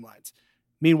other timelines.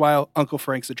 Meanwhile, Uncle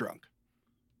Frank's a drunk.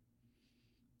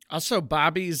 Also,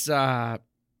 Bobby's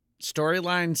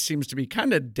storyline seems to be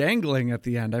kind of dangling at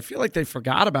the end. I feel like they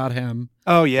forgot about him.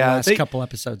 Oh, yeah. The last couple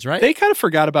episodes, right? They kind of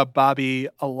forgot about Bobby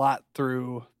a lot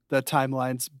through the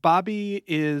timelines. Bobby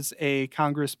is a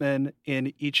congressman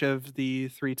in each of the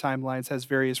 3 timelines, has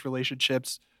various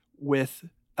relationships with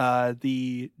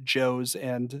the Joes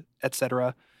and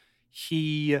etc.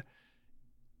 In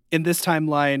this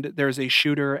timeline, there's a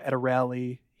shooter at a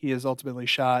rally. He is ultimately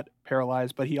shot,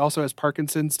 paralyzed, but he also has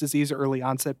Parkinson's disease, early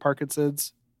onset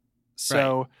Parkinson's.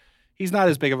 So he's not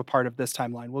as big of a part of this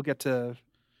timeline. We'll get to...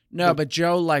 No, but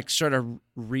Joe sort of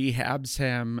rehabs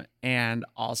him, and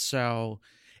also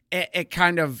it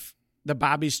kind of, the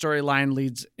Bobby storyline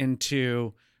leads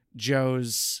into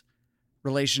Joe's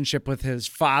relationship with his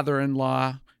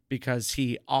father-in-law, because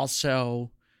he also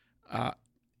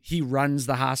he runs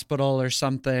the hospital or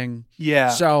something. Yeah.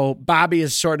 So Bobby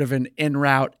is sort of an en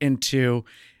route into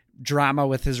drama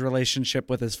with his relationship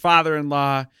with his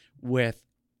father-in-law, with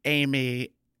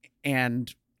Amy,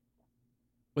 and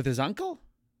with his uncle.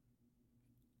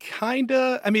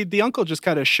 Kinda. I mean, the uncle just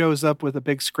kind of shows up with a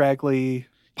big scraggly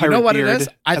pirate beard. You know what it is?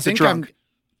 I think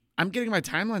I'm getting my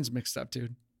timelines mixed up,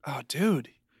 dude. Oh, dude.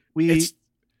 It's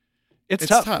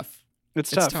tough.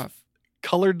 It's tough.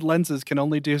 colored lenses can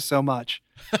only do so much.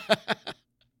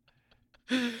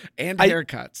 And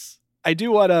haircuts. I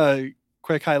do want to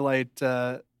quick highlight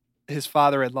his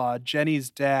father-in-law. Jenny's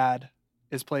dad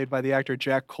is played by the actor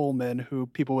Jack Coleman, who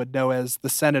people would know as the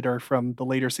senator from the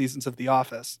later seasons of The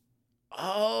Office.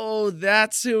 Oh,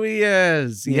 that's who he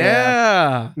is. Yeah.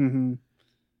 Yeah. Mm-hmm.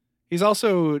 He's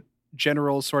also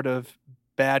general sort of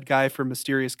bad guy for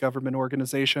mysterious government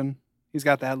organization. He's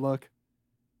got that look.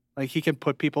 Like he can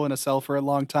put people in a cell for a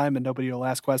long time and nobody will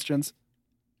ask questions.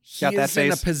 He Got that is in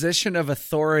a face? position of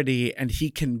authority and he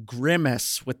can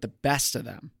grimace with the best of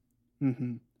them.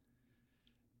 Mm-hmm.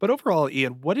 But overall,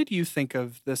 Ian, what did you think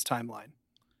of this timeline?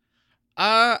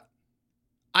 I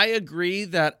agree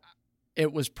that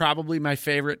it was probably my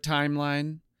favorite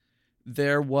timeline.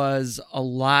 There was a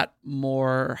lot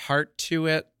more heart to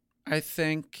it, I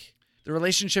think. The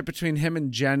relationship between him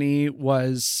and Jenny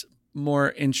was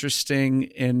more interesting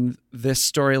in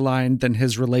this storyline than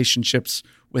his relationships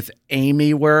with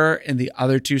Amy were in the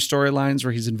other two storylines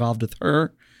where he's involved with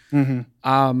her.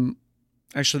 Mm-hmm.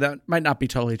 Actually, that might not be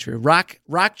totally true.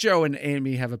 Rock Joe and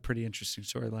Amy have a pretty interesting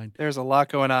storyline. There's a lot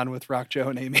going on with Rock Joe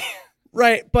and Amy.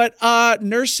 Right, but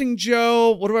Nursing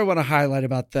Joe, what do I want to highlight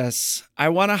about this? I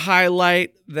want to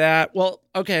highlight that, well,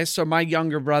 okay, so my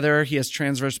younger brother, he has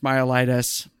transverse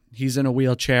myelitis. He's in a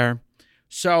wheelchair.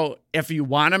 So if you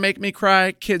want to make me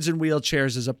cry, kids in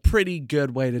wheelchairs is a pretty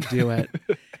good way to do it.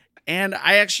 And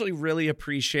I actually really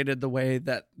appreciated the way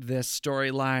that this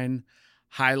storyline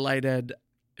highlighted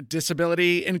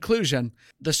disability inclusion.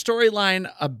 The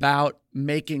storyline about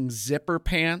making zipper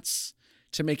pants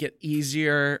to make it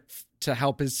easier to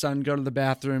help his son go to the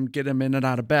bathroom, get him in and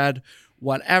out of bed,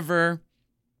 whatever.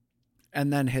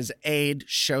 And then his aide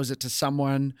shows it to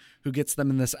someone who gets them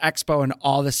in this expo, and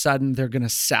all of a sudden they're going to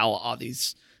sell all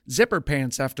these zipper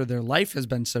pants after their life has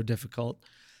been so difficult.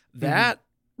 That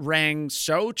rang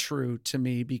so true to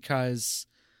me because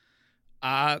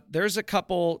there's a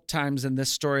couple times in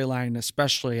this storyline,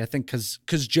 especially, I think because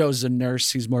Joe's a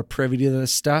nurse, he's more privy to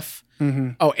this stuff. Mm-hmm.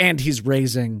 Oh, and he's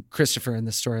raising Christopher in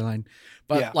this storyline.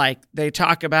 But Yeah. like they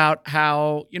talk about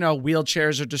how,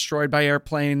 wheelchairs are destroyed by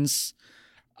airplanes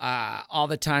all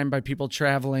the time by people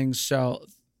traveling. So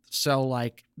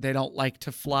like they don't like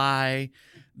to fly.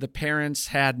 The parents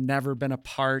had never been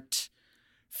apart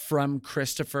from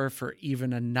Christopher for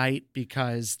even a night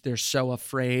because they're so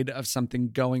afraid of something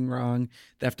going wrong.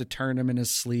 They have to turn him in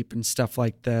his sleep and stuff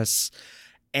like this.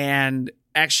 And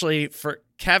actually for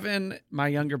Kevin, my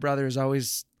younger brother, is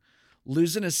always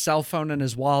losing his cell phone and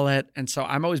his wallet. And so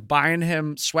I'm always buying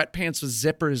him sweatpants with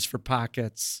zippers for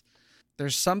pockets.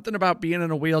 There's something about being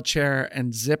in a wheelchair,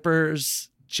 and zippers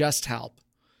just help.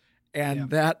 And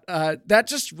that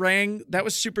just rang. That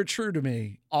was super true to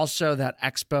me. Also, that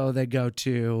expo they go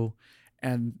to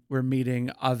and we're meeting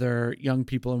other young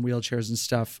people in wheelchairs and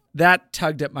stuff. That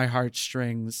tugged at my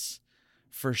heartstrings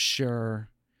for sure.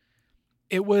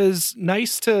 It was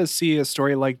nice to see a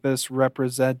story like this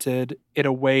represented in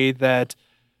a way that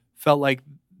felt like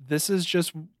this is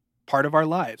just part of our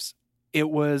lives. It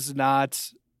was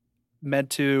not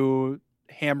meant to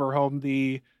hammer home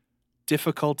the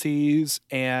difficulties,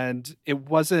 and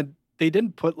they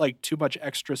didn't put like too much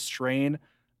extra strain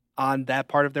on that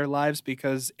part of their lives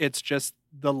because it's just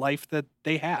the life that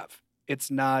they have. It's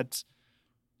not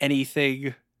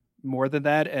anything more than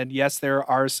that. And yes, there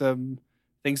are some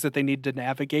things that they need to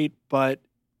navigate, but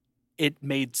it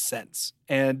made sense.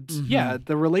 And yeah,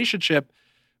 the relationship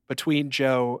between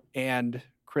Joe and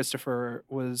Christopher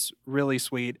was really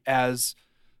sweet.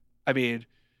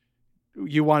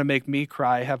 You want to make me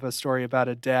cry, have a story about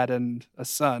a dad and a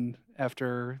son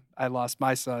after I lost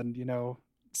my son,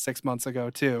 6 months ago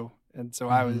too. And so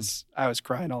I was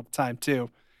crying all the time too.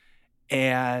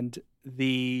 And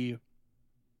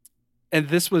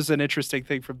this was an interesting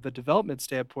thing from the development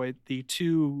standpoint. The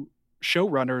two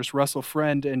showrunners, Russell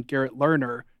Friend and Garrett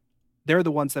Lerner, they're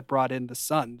the ones that brought in the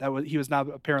son. He was now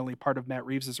apparently part of Matt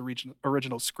Reeves'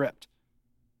 original script,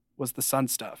 was the son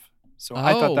stuff. So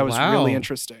I thought that was really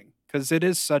interesting because it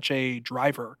is such a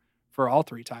driver for all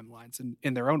three timelines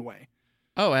in their own way.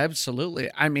 Oh, absolutely.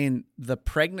 I mean, the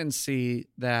pregnancy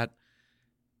that,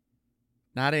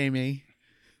 not Amy,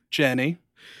 Jenny.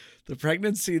 The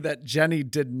pregnancy that Jenny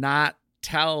did not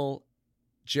tell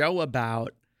Joe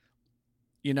about,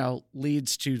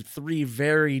 leads to three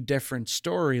very different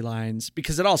storylines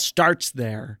because it all starts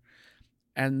there.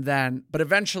 And then, but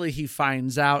eventually he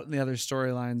finds out in the other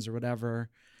storylines or whatever.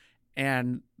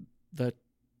 And the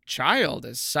child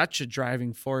is such a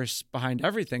driving force behind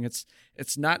everything.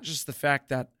 It's not just the fact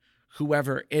that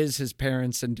whoever is his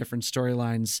parents in different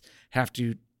storylines have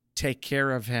to take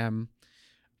care of him.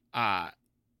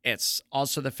 It's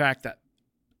also the fact that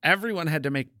everyone had to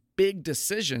make big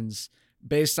decisions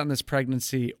based on this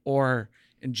pregnancy, or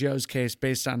in Joe's case,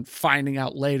 based on finding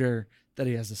out later that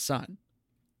he has a son.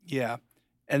 Yeah.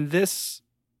 And this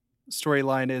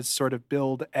storyline is sort of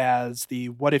billed as the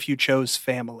what if you chose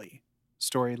family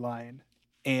storyline.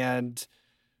 And,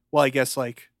 well, I guess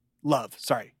like love.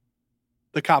 Sorry.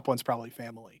 The cop one's probably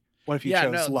family. What if you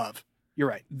chose love? You're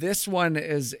right. This one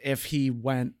is if he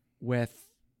went with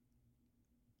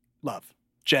Love.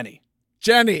 Jenny.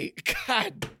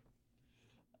 God.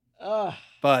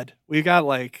 Bud, we got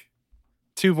like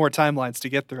 2 more timelines to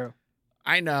get through.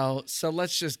 I know. So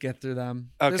let's just get through them.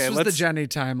 Okay, this was the Jenny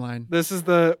timeline. This is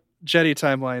the Jenny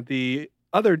timeline. The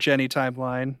other Jenny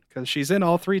timeline, because she's in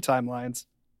all 3 timelines.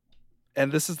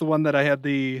 And this is the one that I had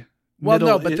the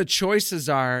the choices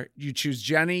are you choose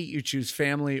Jenny, you choose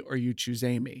family, or you choose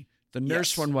Amy. The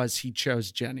nurse one was he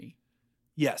chose Jenny.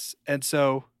 Yes. And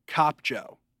so Cop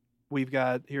Joe. We've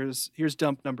got here's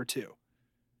dump number 2.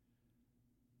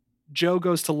 Joe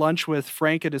goes to lunch with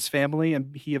Frank and his family,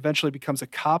 and he eventually becomes a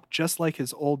cop just like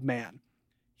his old man.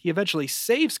 He eventually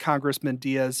saves Congressman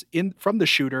Diaz from the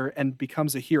shooter and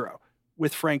becomes a hero.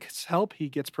 With Frank's help, he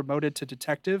gets promoted to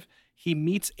detective. He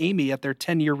meets Amy at their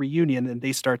 10-year reunion, and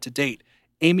they start to date.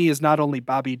 Amy is not only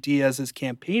Bobby Diaz's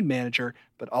campaign manager,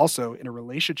 but also in a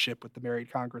relationship with the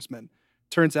married congressman.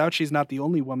 Turns out she's not the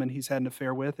only woman he's had an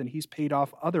affair with, and he's paid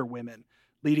off other women,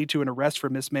 leading to an arrest for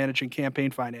mismanaging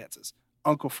campaign finances.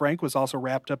 Uncle Frank was also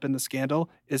wrapped up in the scandal,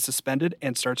 is suspended,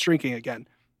 and starts drinking again.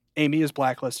 Amy is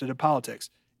blacklisted in politics.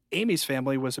 Amy's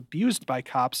family was abused by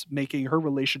cops, making her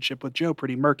relationship with Joe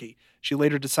pretty murky. She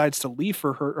later decides to leave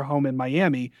for her home in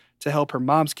Miami to help her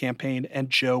mom's campaign, and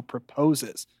Joe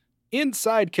proposes.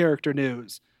 Inside character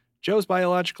news. Joe's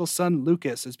biological son,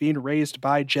 Lucas, is being raised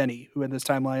by Jenny, who in this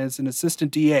timeline is an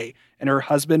assistant DA, and her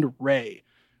husband, Ray.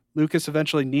 Lucas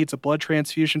eventually needs a blood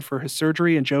transfusion for his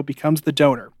surgery, and Joe becomes the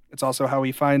donor. It's also how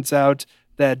he finds out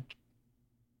that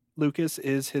Lucas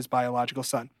is his biological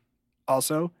son.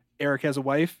 Also, Eric has a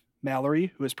wife,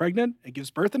 Mallory, who is pregnant and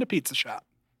gives birth in a pizza shop.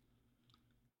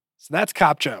 So that's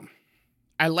Cop Joe.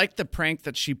 I like the prank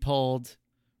that she pulled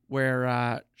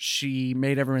where she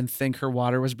made everyone think her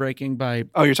water was breaking by...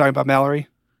 Oh, you're talking about Mallory?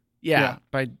 Yeah.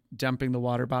 By dumping the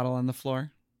water bottle on the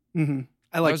floor. Mm-hmm.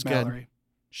 I like Mallory. Good.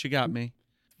 She got me.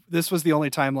 This was the only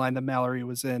timeline that Mallory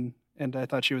was in, and I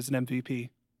thought she was an MVP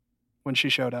when she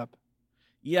showed up.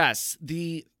 Yes,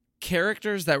 the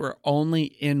characters that were only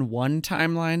in one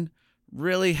timeline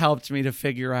really helped me to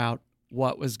figure out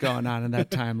what was going on in that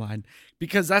timeline,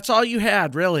 because that's all you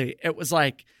had, really. It was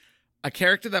like a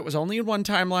character that was only in one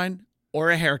timeline or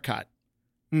a haircut.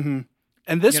 Mm-hmm.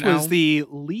 And this was the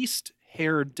least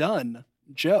hair done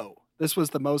Joe. This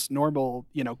was the most normal,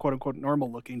 quote unquote,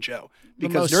 normal looking Joe.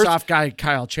 Because the most soft guy,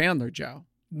 Kyle Chandler Joe.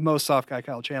 Most soft guy,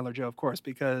 Kyle Chandler Joe, of course,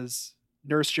 because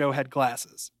Nurse Joe had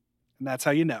glasses. And that's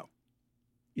how you know.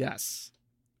 Yes.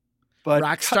 But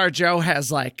Rockstar Joe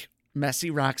has like messy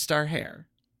rockstar hair.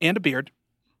 And a beard.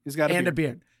 He's got a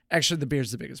beard. Actually, the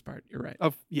beard's the biggest part. You're right.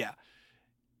 Yeah.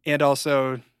 And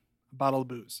also a bottle of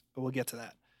booze. But we'll get to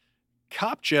that.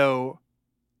 Cop Joe,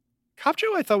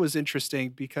 I thought was interesting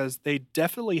because they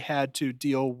definitely had to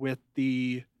deal with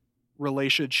the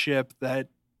relationship that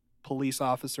police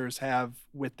officers have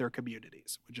with their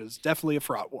communities, which is definitely a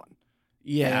fraught one.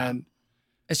 Yeah. And,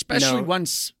 especially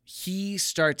once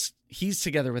he's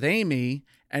together with Amy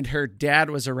and her dad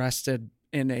was arrested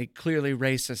in a clearly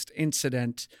racist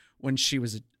incident when she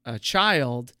was a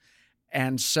child.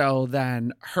 And so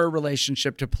then her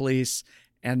relationship to police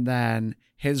and then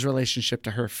his relationship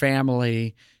to her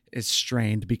family is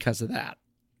strained because of that.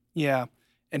 Yeah.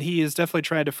 And he is definitely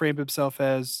trying to frame himself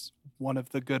as one of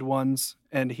the good ones.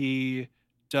 And he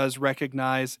does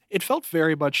recognize, it felt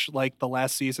very much like the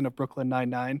last season of Brooklyn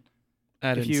Nine-Nine.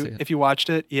 If you watched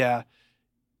it. Yeah.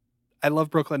 I love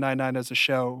Brooklyn Nine-Nine as a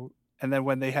show. And then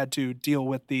when they had to deal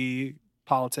with the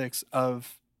politics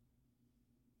of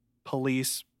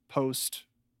police post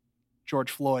George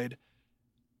Floyd,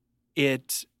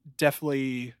 it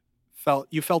definitely felt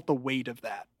the weight of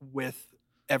that with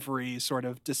every sort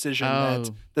of decision that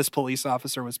this police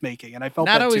officer was making. And I felt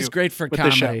not always great for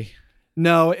comedy.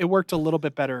 No, it worked a little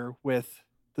bit better with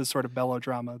the sort of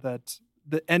melodrama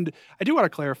and I do want to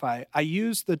clarify, I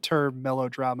use the term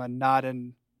melodrama not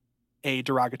in a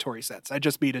derogatory sense. I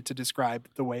just mean it to describe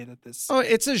the way that this... Oh,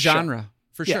 it's a genre,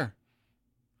 for sure.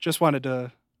 Just wanted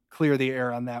to clear the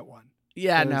air on that one.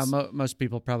 Yeah, no, most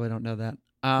people probably don't know that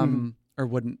or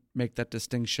wouldn't make that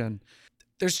distinction.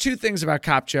 There's two things about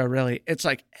Cop Joe, really. It's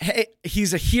like, hey,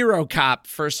 he's a hero cop,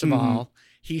 first of all.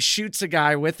 He shoots a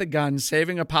guy with a gun,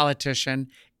 saving a politician,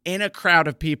 in a crowd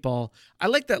of people. I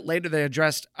like that later they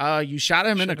addressed, you shot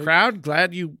him in a crowd.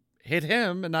 Glad you hit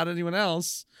him and not anyone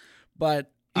else.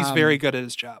 But he's very good at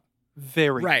his job.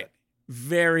 Very right. good.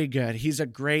 Very good. He's a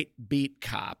great beat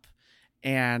cop.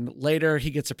 And later he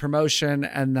gets a promotion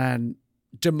and then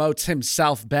demotes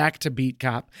himself back to beat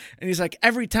cop. And he's like,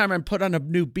 every time I'm put on a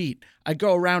new beat, I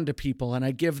go around to people and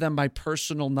I give them my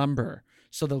personal number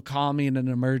so they'll call me in an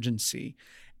emergency.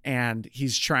 And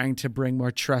he's trying to bring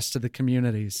more trust to the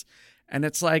communities. And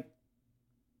it's like,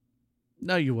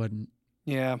 no, you wouldn't.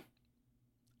 Yeah.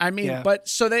 I mean, but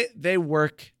so they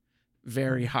work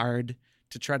very hard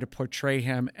to try to portray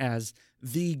him as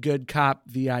the good cop,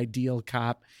 the ideal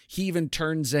cop. He even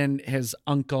turns in his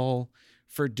uncle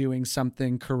for doing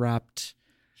something corrupt.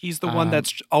 He's the one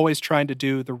that's always trying to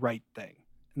do the right thing.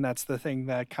 And that's the thing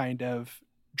that kind of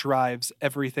drives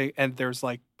everything. And there's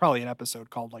like probably an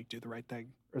episode called like Do the Right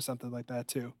Thing or something like that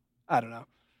too. I don't know.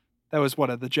 That was one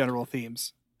of the general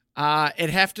themes. It'd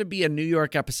have to be a New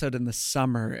York episode in the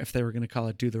summer if they were going to call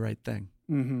it Do the Right Thing.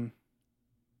 Mm-hmm.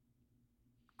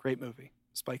 Great movie.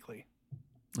 Spike Lee.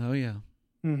 Oh, yeah.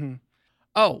 Mm-hmm.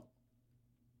 Oh,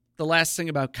 the last thing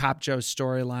about Cop Joe's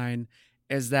storyline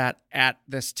is that at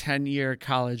this 10-year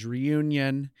college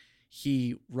reunion,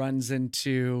 he runs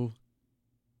into...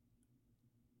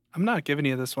 I'm not giving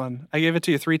you this one. I gave it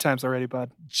to you 3 times already,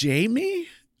 bud. Jamie?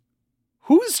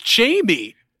 Who's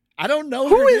Jamie? I don't know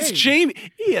Who her is name. Jamie?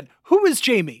 Ian, who is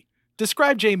Jamie?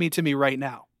 Describe Jamie to me right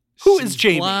now. Who is She's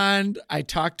Jamie? blonde. I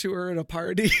talked to her at a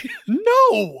party.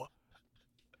 No.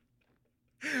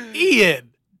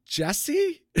 Ian.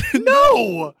 Jesse?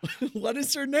 No. What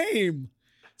is her name?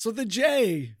 So the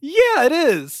J. Yeah, it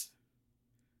is.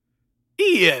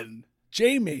 Ian.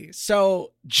 Jamie.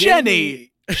 So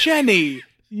Jenny. Jenny.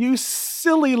 You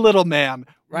silly little man.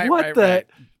 Right, what right, the? right.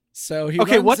 So he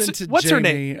Okay, runs into what's her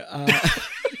Jamie. name?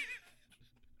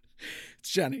 It's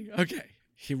Jenny. Okay.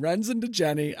 He runs into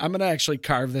Jenny. I'm going to actually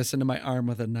carve this into my arm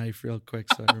with a knife real quick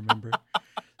so I remember.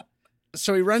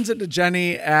 So he runs into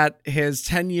Jenny at his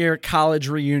 10-year college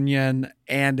reunion,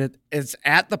 and it's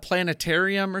at the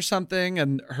planetarium or something,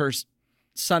 and her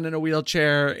son in a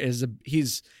wheelchair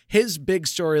his big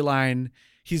storyline.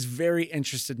 He's very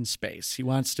interested in space. He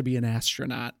wants to be an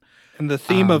astronaut. And the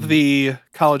theme of the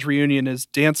college reunion is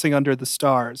Dancing Under the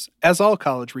Stars, as all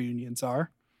college reunions are.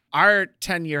 Our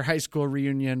 10-year high school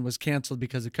reunion was canceled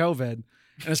because of COVID.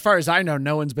 And as far as I know,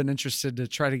 no one's been interested to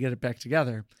try to get it back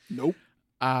together. Nope.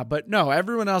 But no,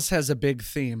 everyone else has a big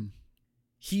theme.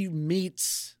 He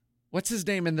meets, what's his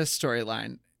name in this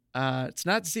storyline? It's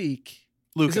not Zeke.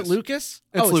 Lucas. Is it Lucas?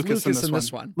 It's Lucas Lucas in this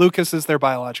this one. Lucas is their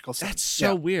biological son. That's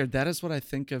so weird. That is what I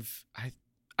think of.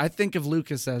 I think of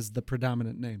Lucas as the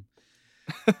predominant name.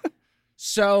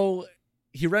 So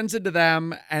he runs into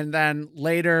them, and then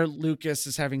later Lucas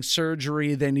is having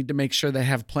surgery. They need to make sure they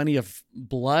have plenty of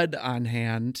blood on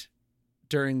hand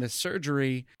during the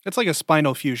surgery. It's like a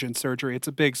spinal fusion surgery. It's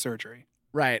a big surgery.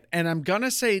 Right. And I'm going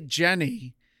to say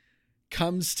Jenny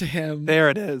comes to him There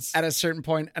it is. at a certain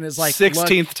point and is like,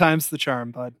 16th look, time's the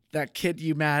charm, bud. that kid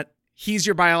you met, he's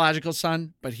your biological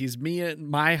son, but he's me and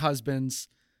my husband's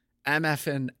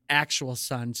MFing actual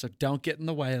son. So don't get in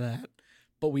the way of that.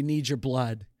 But we need your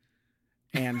blood.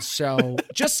 And so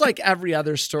just like every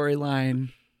other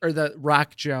storyline or the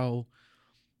Rock Joe,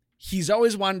 he's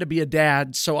always wanted to be a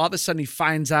dad. So all of a sudden he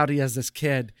finds out he has this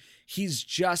kid. He's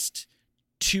just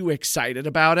too excited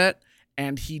about it.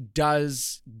 And he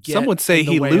does get Some would say in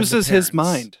the he way of the loses his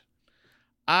parents.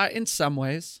 mind. In some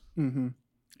ways. Mm-hmm.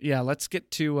 Yeah, let's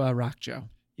get to Rock Joe.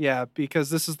 Yeah,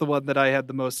 because this is the one that I had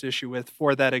the most issue with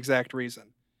for that exact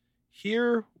reason.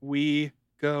 Here we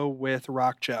go with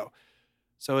Rock Joe.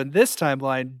 So in this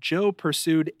timeline, Joe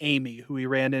pursued Amy, who he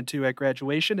ran into at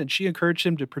graduation, and she encouraged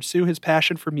him to pursue his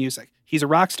passion for music. He's a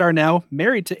rock star now,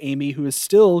 married to Amy, who is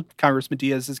still Congressman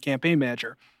Diaz's campaign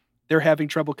manager. They're having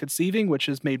trouble conceiving, which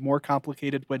is made more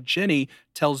complicated when Jenny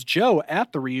tells Joe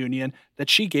at the reunion that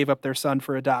she gave up their son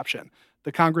for adoption.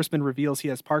 The congressman reveals he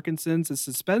has Parkinson's and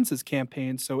suspends his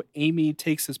campaign, so Amy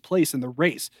takes his place in the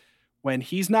race. When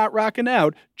he's not rocking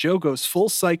out, Joe goes full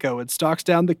psycho and stalks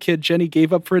down the kid Jenny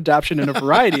gave up for adoption in a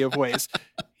variety of ways.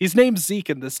 He's named Zeke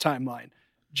in this timeline.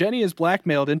 Jenny is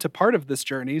blackmailed into part of this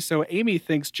journey, so Amy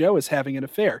thinks Joe is having an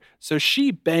affair. So she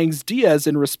bangs Diaz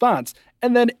in response,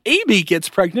 and then Amy gets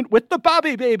pregnant with the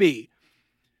Bobby baby.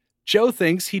 Joe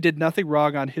thinks he did nothing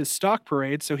wrong on his stalk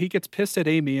parade, so he gets pissed at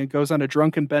Amy and goes on a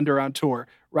drunken bender on tour.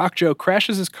 Rock Joe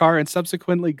crashes his car and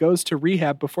subsequently goes to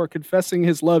rehab before confessing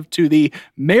his love to the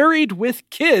married with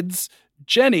kids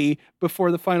Jenny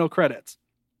before the final credits.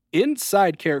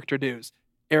 Inside character news.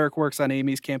 Eric works on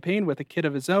Amy's campaign with a kid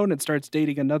of his own and starts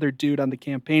dating another dude on the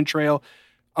campaign trail.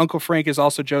 Uncle Frank is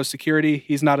also Joe's security.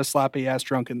 He's not a sloppy ass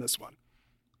drunk in this one.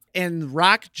 In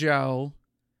Rock Joe,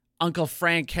 Uncle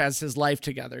Frank has his life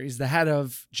together. He's the head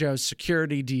of Joe's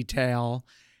security detail,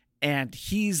 and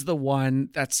he's the one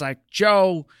that's like,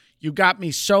 Joe, you got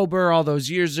me sober all those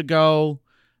years ago.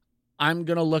 I'm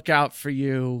going to look out for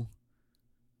you.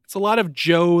 It's a lot of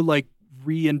Joe, like,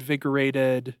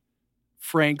 reinvigorated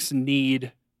Frank's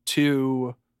need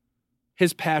to,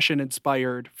 his passion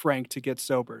inspired Frank to get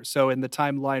sober. So in the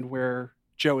timeline where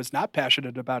Joe is not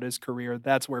passionate about his career,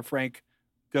 that's where Frank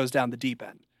goes down the deep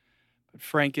end. But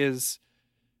Frank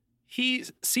he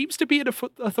seems to be an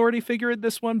authority figure in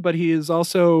this one, but he is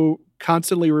also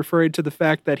constantly referring to the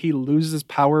fact that he loses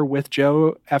power with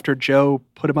Joe after Joe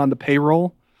put him on the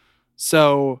payroll.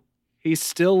 So he's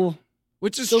still...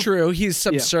 Which is true. He's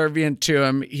subservient to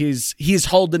him. He's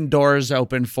holding doors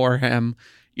open for him.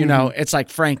 You know, it's like,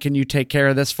 Frank, can you take care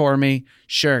of this for me?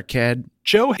 Sure, kid.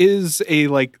 Joe is a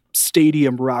like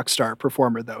stadium rock star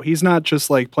performer, though. He's not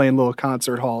just like playing little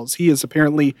concert halls. He is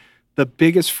apparently the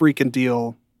biggest freaking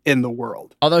deal in the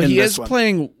world. Although he is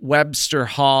playing Webster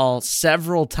Hall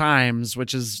several times,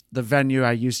 which is the venue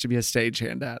I used to be a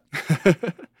stagehand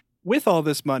at. With all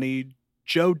this money,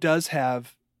 Joe does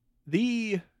have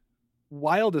the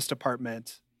wildest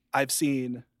apartment I've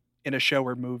seen in a show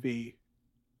or movie.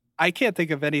 I can't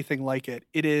think of anything like it.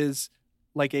 It is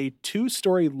like a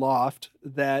 2-story loft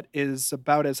that is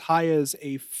about as high as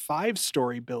a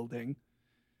 5-story building,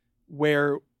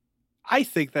 where I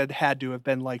think that had to have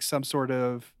been like some sort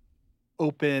of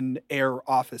open air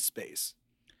office space.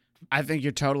 I think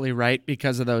you're totally right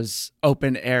because of those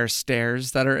open air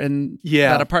stairs that are in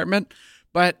that apartment.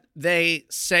 But they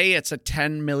say it's a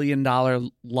 $10 million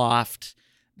loft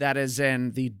that is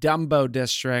in the Dumbo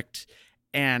district.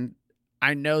 And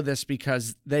I know this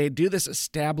because they do this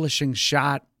establishing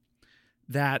shot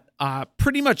that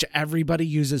pretty much everybody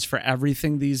uses for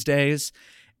everything these days.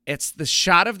 It's the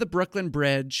shot of the Brooklyn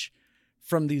Bridge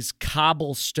from these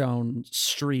cobblestone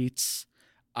streets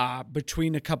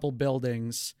between a couple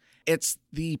buildings. It's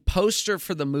the poster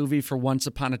for the movie for Once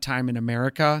Upon a Time in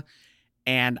America.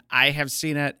 And I have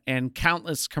seen it in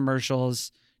countless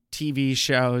commercials, TV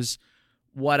shows,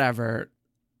 whatever.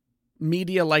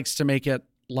 Media likes to make it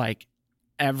like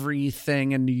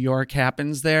everything in New York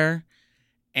happens there.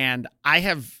 And I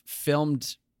have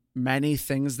filmed many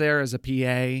things there as a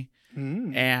PA.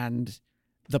 And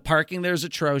the parking there is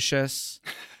atrocious.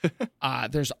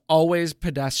 There's always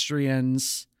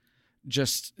pedestrians,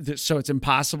 so it's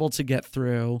impossible to get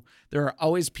through. There are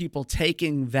always people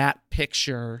taking that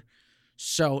picture,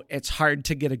 so it's hard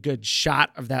to get a good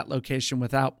shot of that location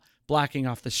without blocking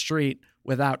off the street,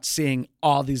 without seeing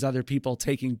all these other people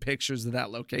taking pictures of that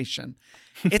location.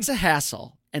 It's a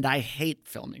hassle, and I hate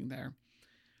filming there.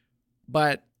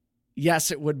 But yes,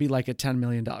 it would be like a $10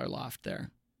 million loft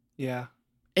there. Yeah.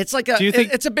 It's like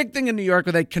it's a big thing in New York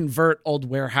where they convert old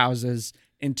warehouses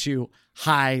into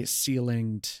high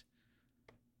ceilinged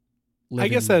living I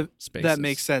guess that spaces.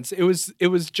 makes sense. It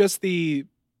was just the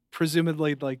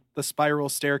presumably like the spiral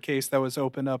staircase that was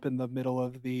open up in the middle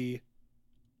of the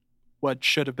what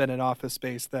should have been an office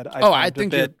space that I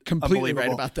think you're completely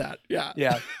right about that. Yeah.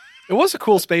 Yeah. It was a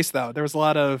cool space though. There was a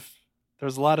lot of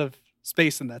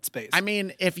space in that space. I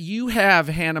mean, if you have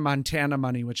Hannah Montana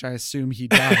money, which I assume he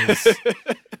does,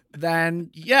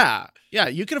 then yeah,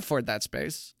 you can afford that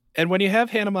space. And when you have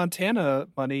Hannah Montana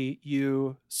money,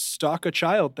 you stalk a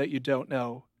child that you don't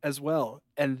know as well.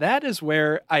 And that is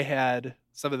where I had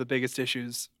some of the biggest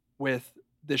issues with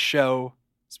this show,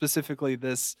 specifically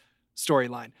this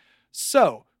storyline.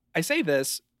 So I say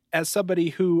this as somebody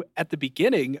who, at the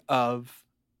beginning of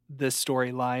this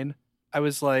storyline, I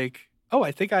was like, oh,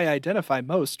 I think I identify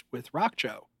most with Rock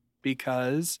Joe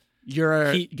because you're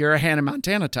a Hannah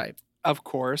Montana type. Of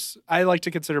course. I like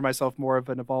to consider myself more of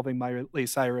an evolving Miley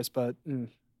Cyrus, but I'm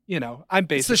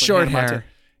basically it's the short Hannah hair. Montana.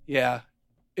 Yeah.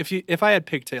 If I had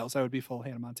pigtails, I would be full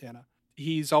Hannah Montana.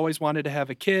 He's always wanted to have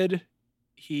a kid.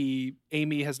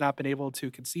 Amy has not been able to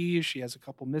conceive. She has a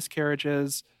couple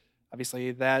miscarriages.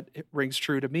 Obviously, that rings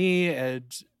true to me and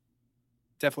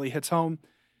definitely hits home.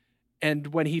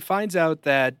 And when he finds out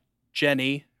that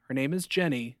Jenny, her name is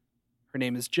Jenny.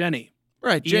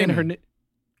 Right, Jenny.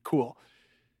 Cool.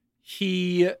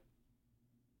 He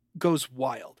goes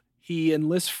wild. He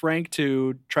enlists Frank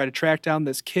to try to track down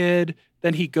this kid.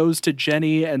 Then he goes to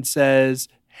Jenny and says,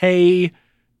 hey,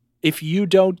 if you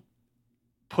don't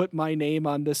put my name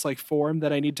on this like form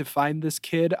that I need to find this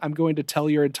kid, I'm going to tell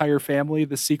your entire family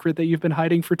the secret that you've been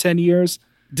hiding for 10 years.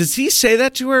 Does he say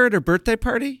that to her at her birthday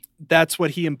party? That's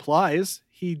what he implies.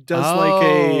 He does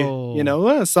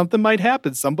something might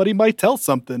happen. Somebody might tell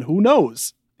something. Who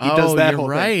knows? He does that you're whole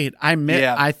thing. right.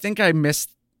 Yeah. I think I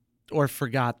missed or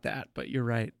forgot that, but you're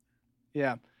right.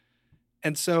 Yeah.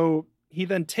 And so he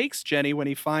then takes Jenny when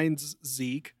he finds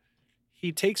Zeke.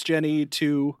 He takes Jenny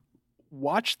to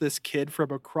watch this kid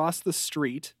from across the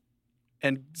street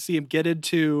and see him get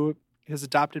into his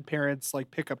adopted parents'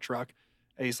 like pickup truck.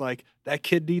 And he's like, that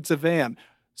kid needs a van.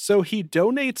 So he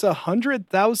donates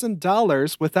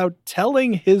 $100,000 without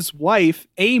telling his wife,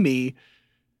 Amy,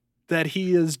 that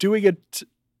he is doing it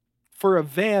for a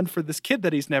van for this kid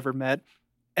that he's never met.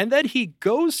 And then he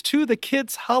goes to the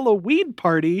kid's Halloween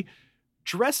party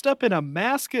dressed up in a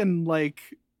mask and like,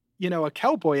 a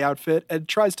cowboy outfit and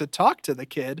tries to talk to the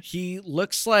kid. He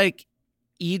looks like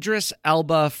Idris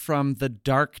Elba from The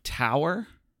Dark Tower.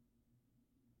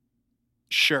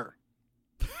 Sure.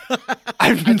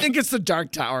 I think it's The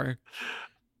Dark Tower.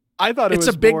 I thought it's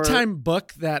was a big more... time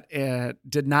book that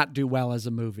did not do well as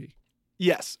a movie.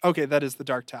 Yes. Okay. That is The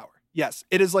Dark Tower. Yes.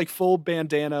 It is like full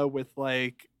bandana with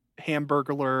like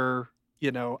Hamburglar,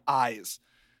 eyes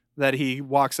that he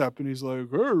walks up and he's like,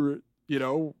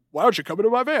 why don't you come into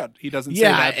my van? He doesn't say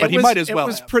that, but he might as well. It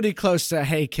was have. pretty close to,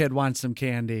 hey, kid, want some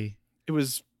candy? It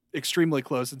was extremely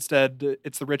close. Instead,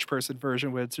 it's the rich person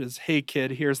version, which is, hey,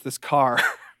 kid, here's this car.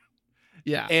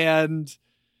 Yeah. And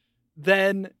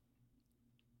then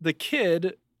the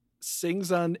kid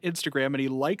sings on Instagram and he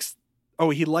likes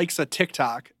a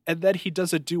TikTok. And then he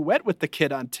does a duet with the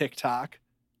kid on TikTok.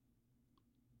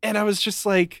 And I was just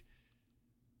like,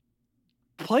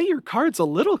 play your cards a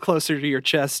little closer to your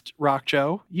chest, Rock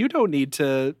Joe. You don't need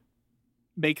to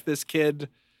make this kid.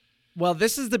 Well,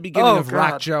 this is the beginning of God.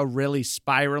 Rock Joe really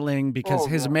spiraling because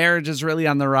his marriage is really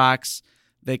on the rocks.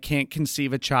 They can't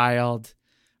conceive a child.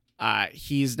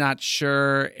 He's not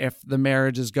sure if the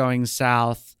marriage is going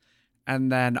south.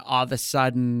 And then all of a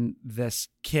sudden, this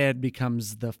kid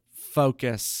becomes the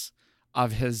focus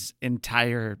of his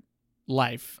entire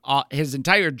life. His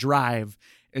entire drive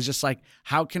is just like,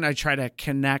 how can I try to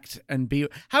connect and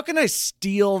how can I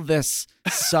steal this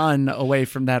son away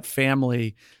from that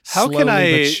family slowly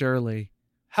but surely?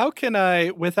 How can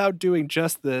I, without doing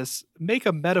just this, make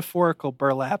a metaphorical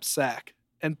burlap sack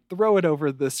and throw it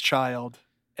over this child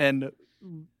and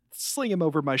sling him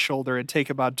over my shoulder and take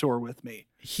him on tour with me?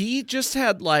 He just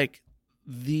had like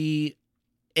the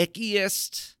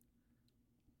ickiest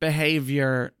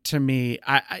behavior to me.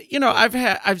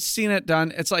 I've seen it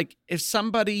done. It's like if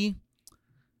somebody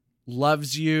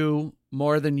loves you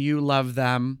more than you love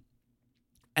them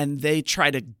and they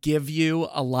try to give you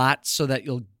a lot so that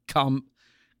you'll come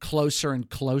closer and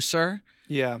closer.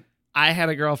 Yeah. I had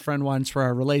a girlfriend once where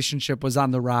our relationship was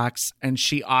on the rocks and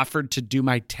she offered to do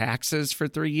my taxes for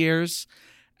 3 years.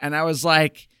 And I was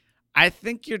like, I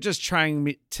think you're just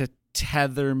trying to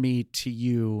tether me to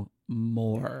you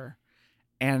more.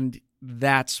 And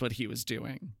that's what he was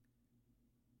doing.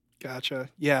 Gotcha.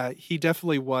 Yeah, he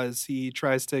definitely was. He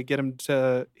tries to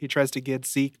get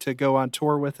Zeke to go on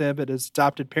tour with him, and his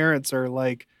adopted parents are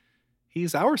like,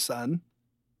 he's our son.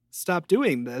 Stop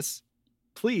doing this.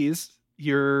 Please.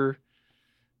 You're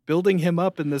building him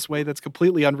up in this way that's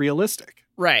completely unrealistic.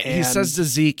 Right. And he says to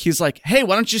Zeke, he's like, hey,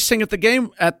 why don't you sing at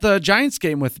the Giants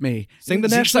game with me? Sing the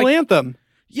Zeke's national like, anthem.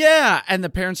 Yeah. And the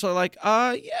parents are like,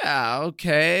 yeah,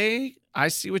 okay. I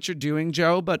see what you're doing,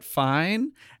 Joe, but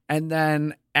fine. And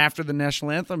then after the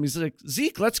national anthem, he's like,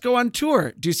 Zeke, let's go on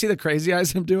tour. Do you see the crazy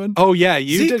eyes I'm doing? Oh, yeah.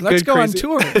 Zeke, let's go on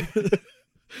tour.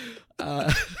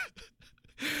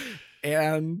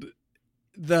 And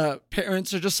the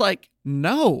parents are just like,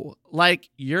 no, like,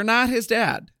 you're not his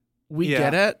dad. We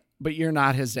get it, but you're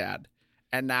not his dad.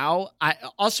 And now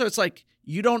it's like,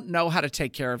 you don't know how to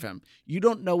take care of him. You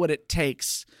don't know what it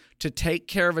takes to take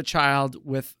care of a child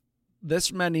with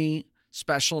this many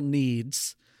special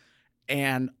needs.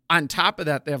 And on top of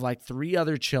that, they have like 3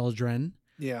 other children.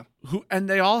 Yeah. And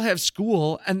they all have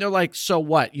school. And they're like, so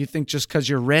what? You think just because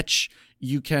you're rich,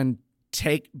 you can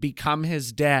become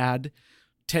his dad,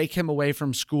 take him away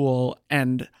from school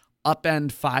and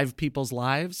upend 5 people's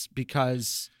lives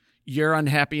because you're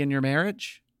unhappy in your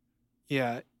marriage?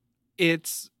 Yeah.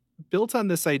 It's built on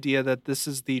this idea that this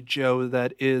is the Joe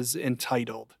that is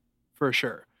entitled, for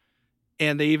sure.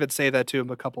 And they even say that to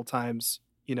him a couple times.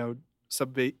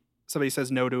 Somebody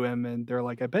says no to him and they're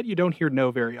like, I bet you don't hear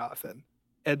no very often.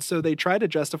 And so they try to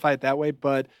justify it that way.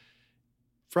 But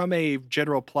from a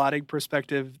general plotting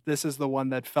perspective, this is the one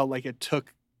that felt like it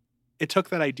took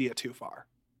that idea too far.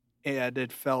 And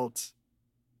it felt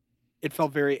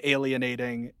very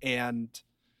alienating and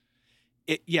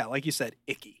like you said,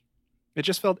 icky. It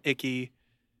just felt icky,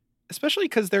 especially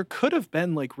because there could have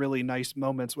been like really nice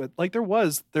moments with, like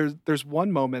there's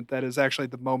one moment that is actually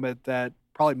the moment that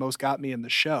probably most got me in the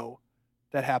show,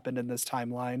 that happened in this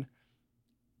timeline.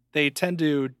 They try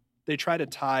to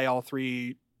tie all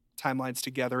three timelines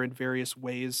together in various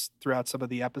ways throughout some of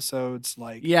the episodes.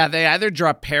 Like, Yeah, they either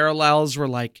draw parallels where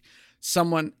like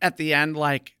someone at the end,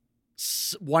 like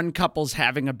one couple's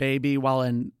having a baby while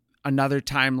in another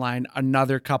timeline,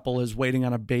 another couple is waiting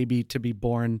on a baby to be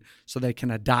born so they can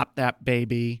adopt that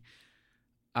baby.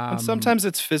 and sometimes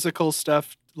it's physical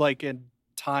stuff, like in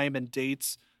time and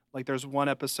dates. Like there's one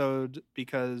episode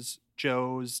because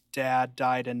Joe's dad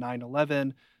died in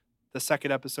 9/11. The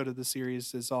second episode of the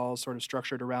series is all sort of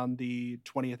structured around the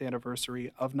 20th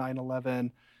anniversary of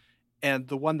 9/11. And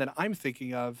the one that I'm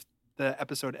thinking of, the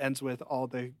episode ends with all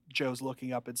the Joes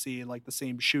looking up and seeing like the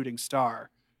same shooting star.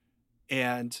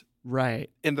 And Right.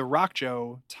 in the Rock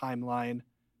Joe timeline,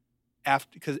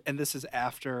 and this is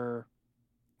after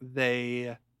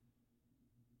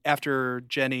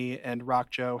Jenny and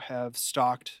Rock Joe have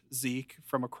stalked Zeke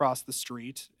from across the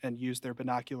street and used their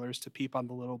binoculars to peep on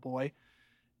the little boy.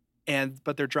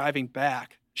 But they're driving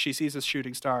back. She sees a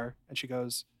shooting star and she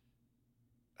goes,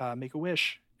 make a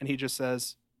wish. And he just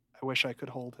says, I wish I could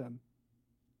hold him.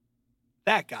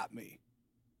 That got me.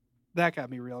 That got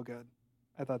me real good.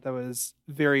 I thought that was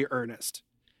very earnest.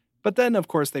 But then, of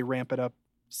course, they ramp it up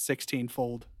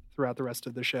 16-fold throughout the rest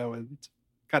of the show and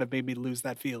kind of made me lose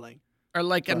that feeling. Or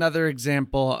like another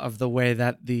example of the way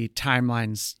that the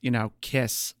timelines,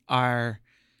 kiss are.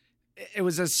 It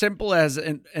was as simple as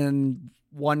in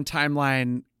one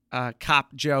timeline,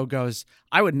 Cop Joe goes,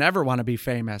 I would never want to be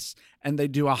famous. And they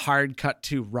do a hard cut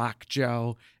to Rock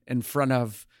Joe in front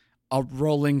of a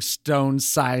Rolling Stones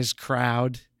sized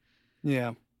crowd.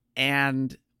 Yeah.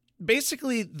 And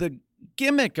basically the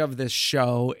gimmick of this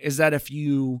show is that if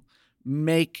you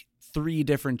make 3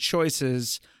 different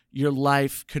choices, your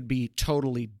life could be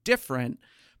totally different.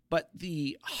 But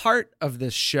the heart of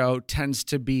this show tends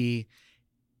to be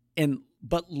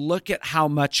but look at how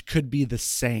much could be the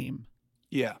same.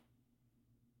 Yeah,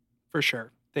 for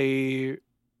sure. They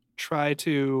try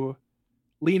to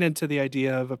lean into the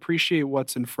idea of appreciate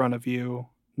what's in front of you,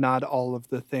 not all of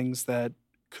the things that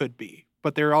could be.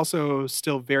 But they're also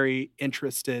still very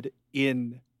interested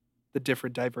in the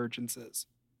different divergences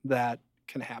that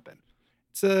can happen.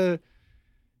 It's a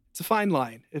fine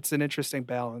line. It's an interesting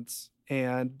balance.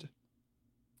 And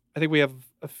I think we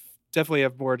definitely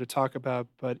have more to talk about.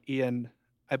 But Ian,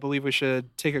 I believe we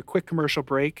should take a quick commercial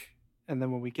break. And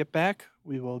then when we get back,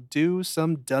 we will do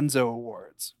some Dunzo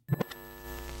Awards.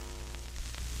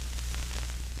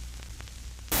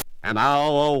 And now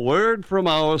a word from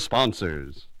our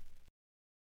sponsors.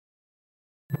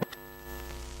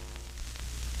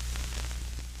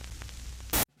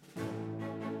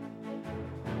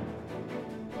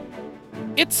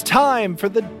 It's time for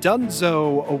the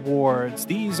Dunzo Awards.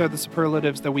 These are the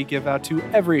superlatives that we give out to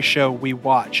every show we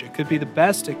watch. It could be the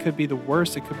best, it could be the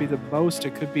worst, it could be the most,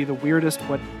 it could be the weirdest,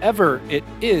 whatever it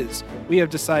is. We have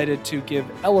decided to give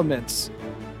elements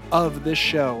of this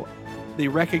show the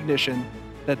recognition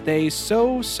that they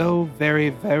so very,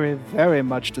 very, very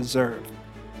much deserve.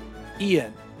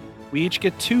 Ian, we each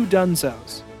get 2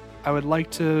 Dunzos. I would like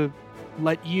to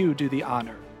let you do the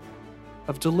honor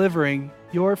of delivering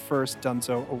your first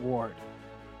Dunzo Award.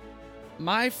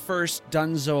 My first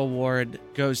Dunzo Award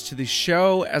goes to the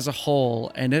show as a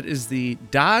whole, and it is the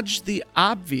Dodge the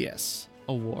Obvious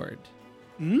Award,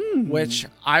 which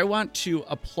I want to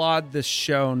applaud this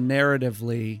show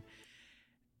narratively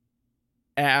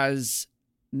as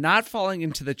not falling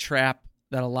into the trap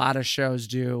that a lot of shows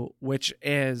do, which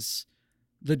is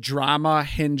the drama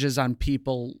hinges on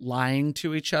people lying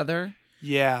to each other.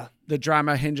 Yeah. The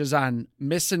drama hinges on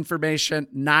misinformation,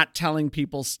 not telling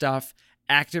people stuff,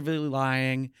 actively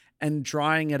lying, and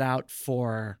drawing it out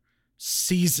for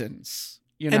seasons.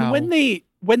 And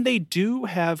when they do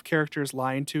have characters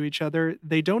lying to each other,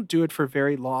 they don't do it for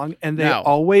very long, and they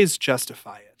always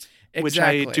justify it, which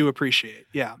I do appreciate.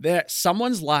 Yeah.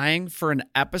 Someone's lying for an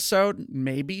episode,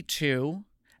 maybe 2,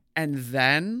 and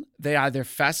then they either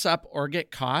fess up or get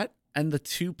caught, and the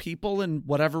 2 people in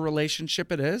whatever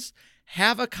relationship it is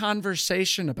have a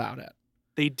conversation about it.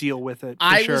 They deal with it.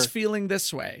 I was feeling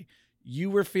this way. You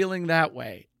were feeling that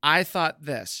way. I thought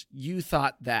this. You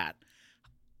thought that.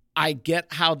 I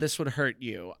get how this would hurt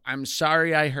you. I'm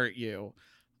sorry I hurt you.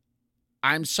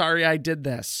 I'm sorry I did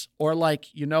this. Or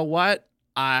like, you know what?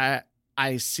 I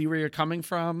see where you're coming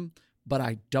from, but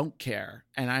I don't care.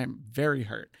 And I'm very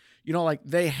hurt. Like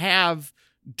they have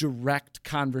direct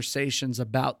conversations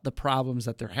about the problems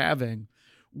that they're having,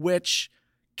 which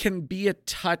can be a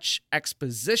touch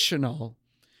expositional,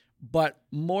 but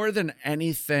more than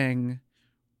anything,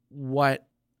 what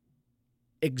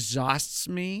exhausts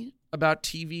me about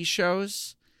TV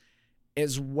shows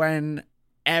is when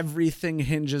everything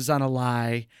hinges on a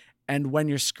lie, and when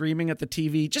you're screaming at the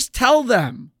TV, just tell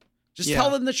them. Just Yeah. tell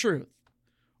them the truth.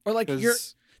 Or like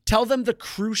 'Cause- tell them the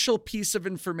crucial piece of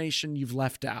information you've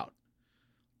left out.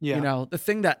 Yeah. You know, the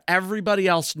thing that everybody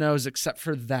else knows except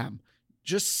for them.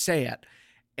 Just say it.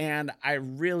 And I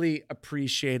really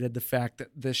appreciated the fact that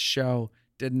this show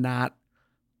did not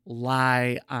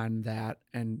lie on that.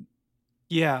 And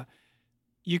Yeah.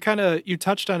 You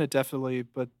touched on it definitely,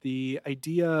 but the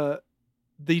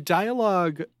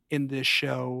dialogue in this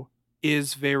show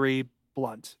is very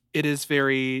blunt. It is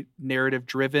very narrative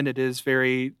driven. It is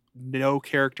very, no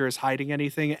character is hiding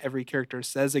anything. Every character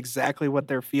says exactly what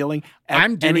they're feeling. At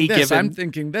I'm doing any this. given, I'm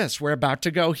thinking this. We're about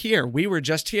to go here. We were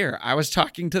just here. I was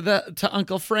talking to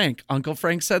Uncle Frank. Uncle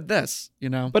Frank said this, you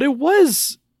know. but it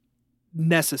was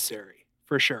necessary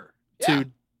for sure Yeah.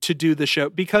 to do the show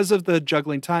because of the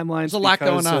juggling timelines. There's a lot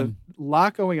because going of on. a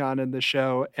lot going on in the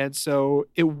show, and so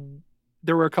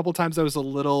there were a couple times I was a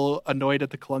little annoyed at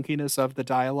the clunkiness of the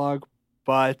dialogue,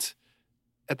 but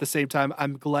at the same time,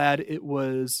 I'm glad it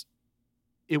was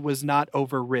not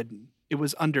overridden. It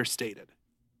was understated,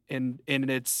 and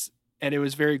it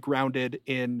was very grounded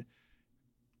in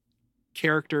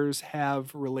characters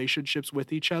have relationships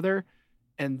with each other,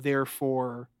 and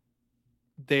therefore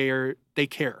they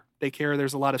care. They care.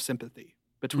 There's a lot of sympathy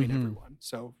between Mhm. everyone.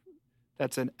 So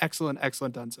that's an excellent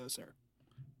Dunzo, sir.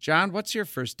 John, what's your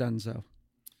first Dunzo?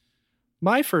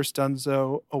 My first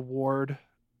Dunzo award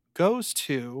goes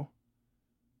to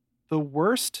the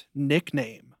worst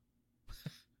nickname.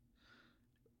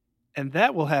 And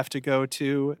that will have to go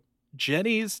to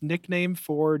Jenny's nickname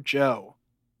for Joe.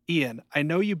 Ian, I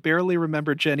know you barely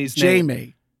remember Jenny's name.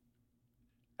 Jamie.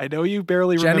 I know you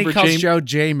barely Jenny remember calls Jamie. Joe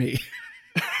Jamie.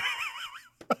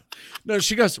 No,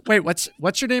 she goes, wait, what's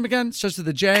your name again? Starts with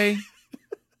a J.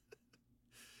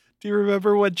 Do you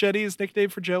remember what Jenny's nickname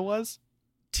for Joe was?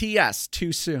 TS,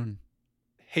 too soon.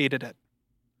 Hated it.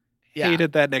 Yeah.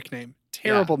 Hated that nickname.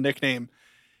 Terrible nickname.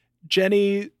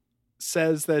 Jenny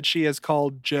says that she has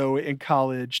called Joe in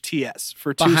college TS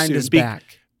for too Behind soon his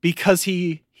back. because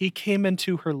he came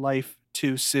into her life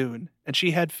too soon and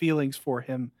she had feelings for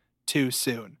him too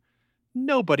soon.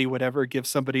 Nobody would ever give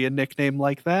somebody a nickname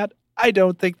like that. I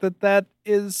don't think that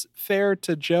is fair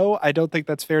to Joe. I don't think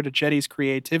that's fair to Jenny's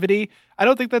creativity. I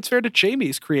don't think that's fair to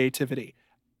Jamie's creativity.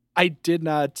 I did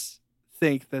not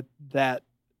think that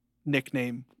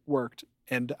nickname worked,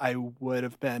 and I would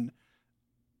have been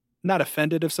not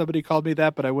offended if somebody called me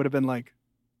that, but I would have been like,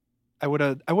 I would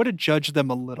have judged them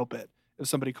a little bit if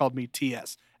somebody called me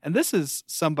TS. And this is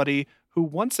somebody who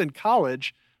once in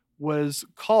college was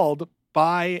called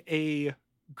by a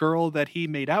girl that he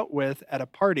made out with at a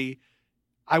party.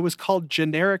 I was called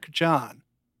Generic John.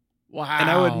 Wow. And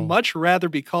I would much rather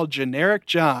be called Generic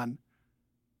John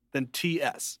than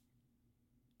TS.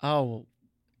 Oh,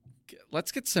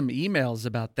 let's get some emails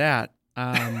about that.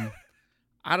 I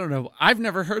don't know. I've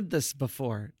never heard this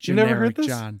before. You never heard Generic this?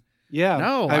 John. Yeah.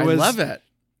 No, I love it.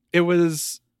 It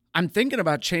was I'm thinking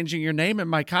about changing your name in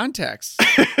my contacts.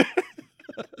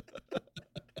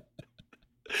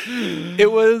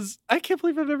 I can't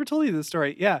believe I've never told you this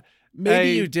story. Yeah.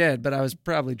 Maybe you did, but I was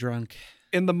probably drunk.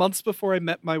 In the months before I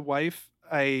met my wife,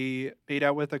 I made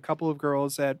out with a couple of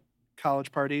girls at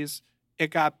college parties.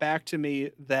 It got back to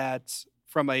me that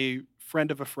from a friend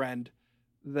of a friend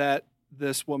that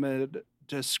this woman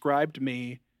described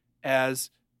me as,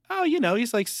 oh,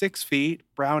 he's like 6 feet,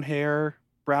 brown hair,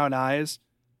 brown eyes,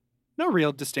 no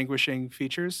real distinguishing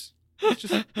features. It's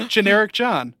just Generic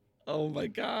John. Oh my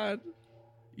God.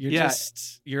 You're Yeah.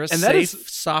 you're a And that safe, is-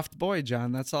 soft boy,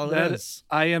 John. That's all That- it is.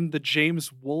 I am the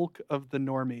James Wolk of the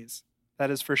normies.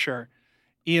 That is for sure.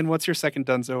 Ian, what's your second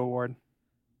Dunzo award?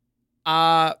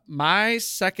 My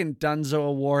second Dunzo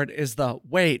award is the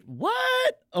Wait,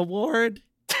 What award.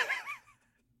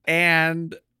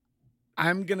 And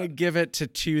I'm going to give it to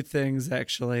two things,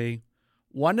 actually.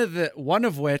 One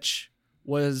of which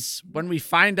was when we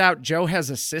find out Joe has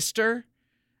a sister.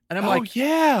 And I'm like,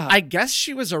 yeah. I guess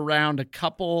she was around a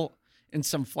couple in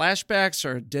some flashbacks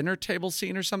or a dinner table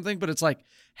scene or something, but it's like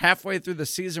halfway through the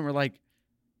season,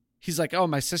 he's like, oh,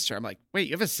 my sister. I'm like, wait,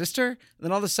 you have a sister? And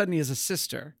then all of a sudden he has a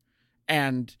sister.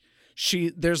 And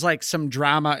there's like some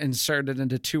drama inserted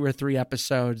into 2 or 3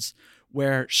 episodes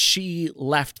where she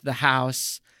left the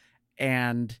house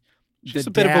and She's the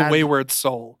a bit of a dad- wayward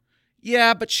soul.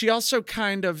 Yeah, but she also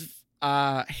kind of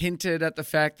hinted at the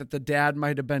fact that the dad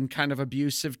might have been kind of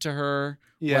abusive to her,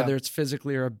 Yeah. whether it's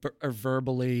physically or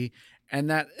verbally. And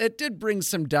that it did bring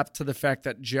some depth to the fact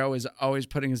that Joe is always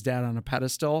putting his dad on a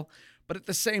pedestal. But at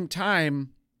the same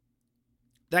time,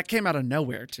 that came out of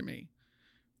nowhere to me.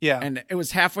 Yeah. And it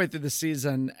was halfway through the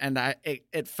season, and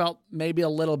it felt maybe a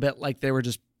little bit like they were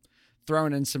just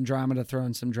throwing in some drama to throw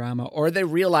in some drama, or they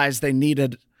realized they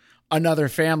needed another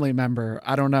family member.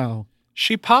 I don't know.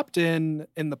 She popped in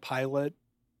the pilot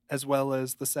as well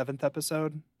as the 7th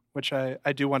episode, which I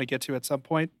do want to get to at some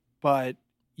point. But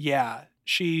yeah,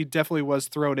 she definitely was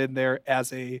thrown in there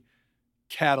as a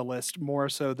catalyst more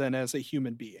so than as a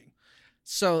human being.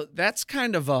 So that's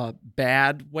kind of a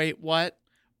bad wait, what?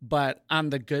 But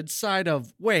on the good side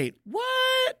of wait,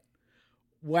 what?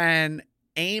 When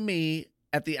Amy,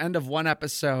 at the end of one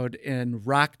episode in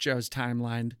Rock Joe's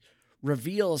timeline,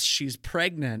 reveals she's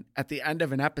pregnant at the end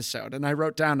of an episode. And I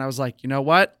wrote down, I was like, you know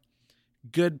what?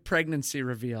 Good pregnancy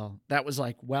reveal. That was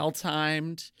like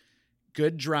well-timed,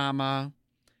 good drama.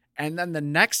 And then the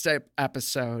next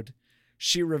episode,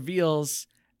 she reveals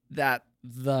that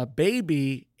the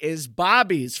baby is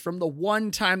Bobby's from the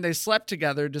one time they slept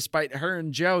together, despite her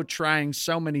and Joe trying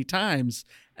so many times.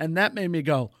 And that made me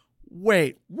go,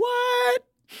 wait, what?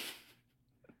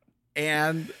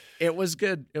 And it was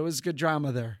good. It was good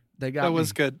drama there. They got That me.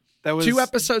 was good. That was 2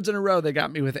 episodes in a row. They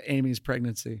got me with Amy's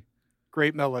pregnancy.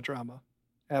 great melodrama.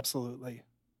 Absolutely.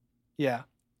 Yeah.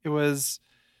 There was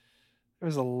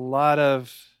a lot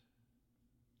of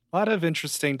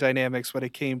interesting dynamics when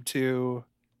it came to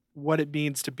what it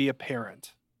means to be a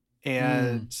parent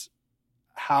and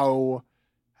how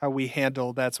we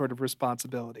handle that sort of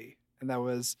responsibility. And that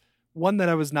was one that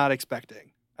I was not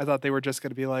expecting. I thought they were just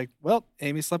going to be like, well,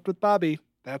 Amy slept with Bobby.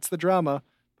 That's the drama.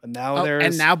 But now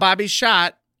And now Bobby's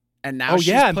shot. And now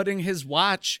she's putting his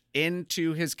watch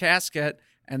into his casket.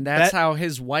 And that's how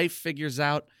his wife figures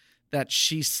out that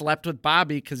she slept with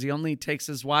Bobby because he only takes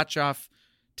his watch off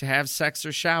to have sex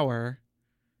or shower.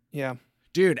 Yeah.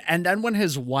 Dude, and then when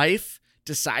his wife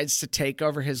decides to take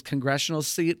over his congressional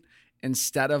seat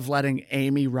instead of letting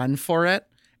Amy run for it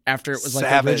after it was like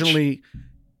Savage. originally,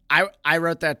 I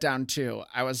wrote that down too.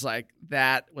 I was like,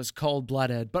 that was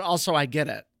cold-blooded, but also I get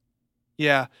it.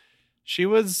 Yeah. It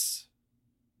was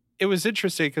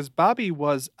interesting because Bobby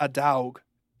was a dog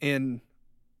in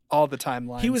all the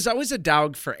timelines. He was always a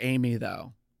dog for Amy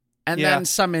though. And then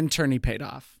some intern he paid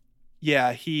off.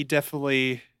 Yeah, he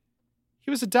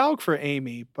was a dog for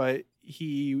Amy, but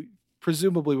he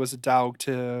presumably was a dog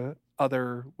to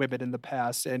other women in the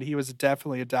past, and he was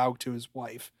definitely a dog to his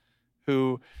wife,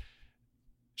 who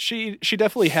she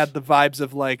definitely had the vibes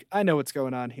of like, I know what's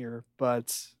going on here,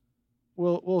 but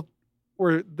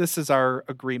this is our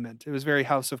agreement. It was very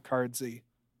House of Cardsy.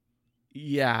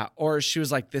 Yeah, or she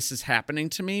was like, this is happening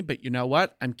to me, but you know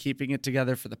what? I'm keeping it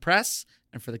together for the press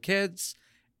and for the kids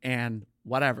and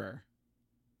whatever.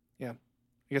 Yeah.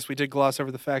 I guess we did gloss over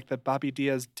the fact that Bobby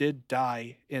Diaz did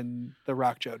die in the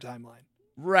Rock Joe timeline.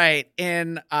 Right.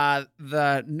 In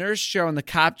the Nurse Joe and the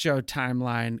Cop Joe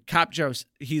timeline, Cop Joe,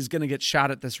 he's going to get shot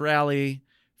at this rally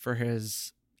for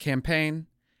his campaign,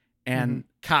 and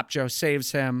Cop Joe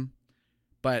saves him.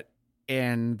 But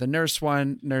in the Nurse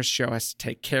one, Nurse Joe has to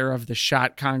take care of the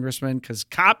shot congressman because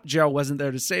Cop Joe wasn't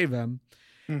there to save him.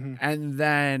 Mm-hmm. And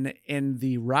then in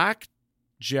the Rock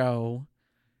Joe,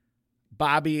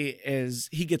 Bobby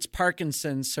he gets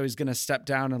Parkinson's, so he's going to step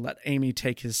down and let Amy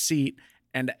take his seat.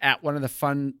 And at one of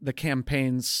the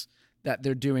campaigns that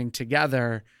they're doing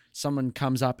together, someone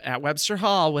comes up at Webster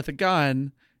Hall with a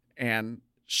gun and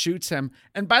shoots him.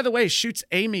 And by the way, shoots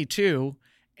Amy too.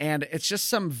 And it's just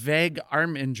some vague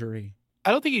arm injury.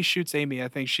 I don't think he shoots Amy. I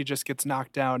think she just gets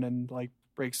knocked down and like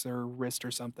breaks her wrist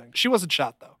or something. She wasn't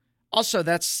shot though. Also,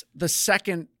 that's the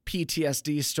second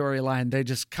PTSD storyline they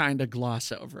just kind of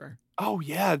gloss over. Oh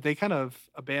yeah, they kind of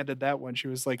abandoned that one. She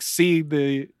was like, see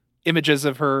the images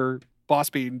of her boss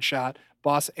being shot,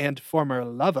 boss and former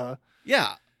lover.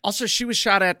 Yeah. Also, she was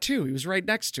shot at too. He was right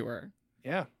next to her.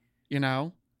 Yeah. You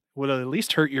know? Would at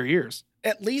least hurt your ears.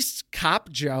 At least Cop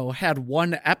Joe had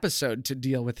one episode to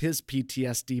deal with his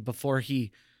PTSD before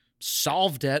he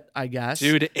solved it, I guess.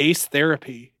 Dude, ace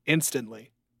therapy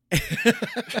instantly.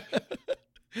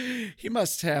 He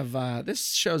must have,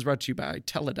 this show's brought to you by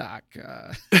Teledoc.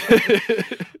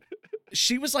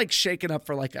 She was like shaken up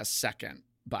for like a second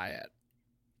by it.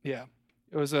 Yeah.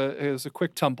 It was a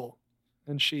quick tumble,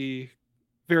 and she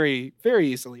very, very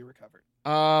easily recovered.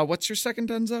 What's your second,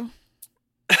 Denzo?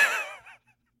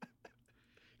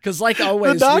 Because like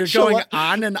always, you're going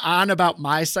on and on about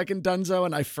my second Dunzo,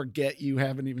 and I forget you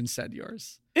haven't even said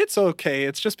yours. It's okay.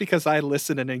 It's just because I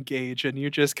listen and engage, and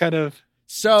you just kind of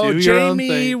so do your own Jamie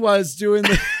thing. was doing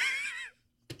the.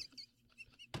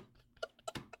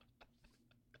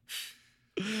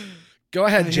 Go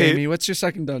ahead, Jamie. What's your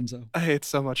second Dunzo? I hate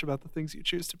so much about the things you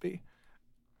choose to be.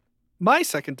 My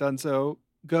second Dunzo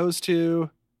goes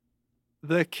to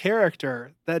the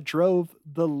character that drove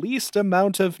the least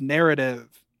amount of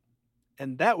narrative.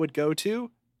 And that would go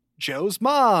to Joe's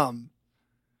mom.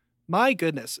 My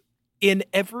goodness. In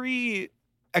every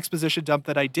exposition dump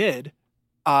that I did,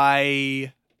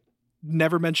 I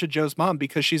never mentioned Joe's mom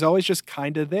because she's always just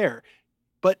kind of there.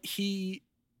 But he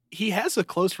has a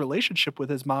close relationship with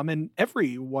his mom in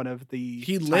every one of the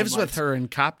He lives with timelines. her in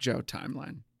Cop Joe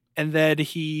timeline. And then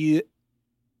he's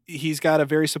got a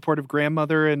very supportive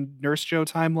grandmother in Nurse Joe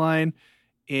timeline,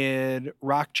 in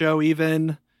Rock Joe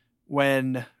even,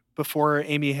 when before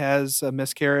Amy has a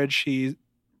miscarriage,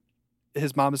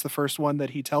 his mom is the first one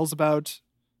that he tells about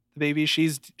the baby.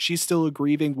 She's still a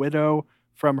grieving widow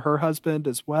from her husband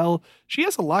as well. She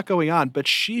has a lot going on, but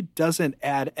she doesn't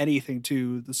add anything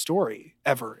to the story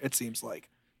ever, it seems like.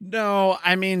 No,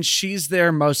 I mean, she's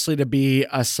there mostly to be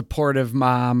a supportive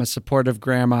mom, a supportive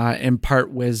grandma, impart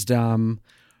wisdom,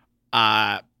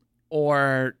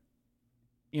 or,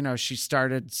 you know, she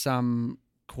started some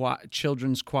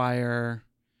children's choir,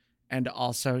 and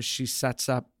also she sets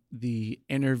up the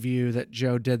interview that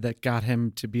Joe did that got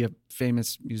him to be a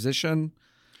famous musician.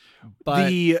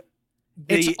 But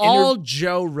it's all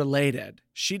Joe related.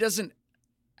 She doesn't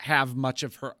have much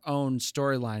of her own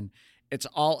storyline. It's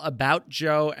all about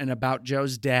Joe and about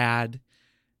Joe's dad,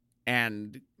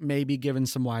 and maybe given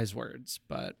some wise words.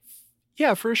 But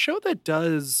yeah, for a show that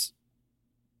does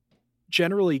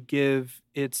generally give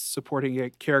its supporting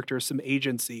character some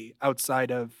agency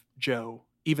outside of Joe,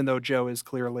 even though Joe is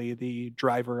clearly the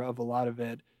driver of a lot of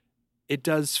it, it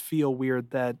does feel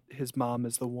weird that his mom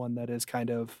is the one that is kind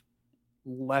of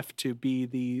left to be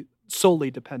the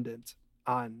solely dependent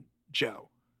on Joe.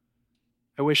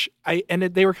 I wish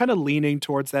they were kind of leaning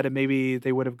towards that, and maybe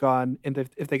they would have gone, and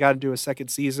if they got into a second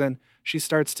season, she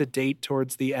starts to date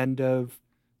towards the end of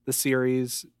the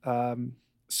series.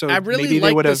 So I really maybe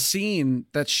like they would the have scene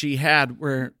that she had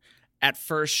where at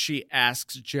first she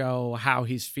asks Joe how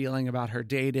he's feeling about her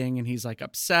dating, and he's like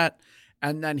upset.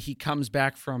 And then he comes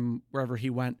back from wherever he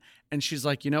went, and she's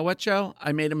like, you know what, Joe?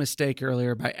 I made a mistake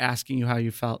earlier by asking you how you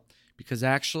felt, because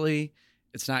actually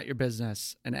it's not your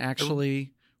business. And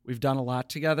actually we've done a lot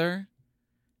together,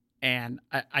 and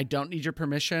I don't need your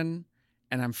permission.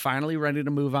 And I'm finally ready to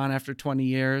move on after 20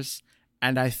 years.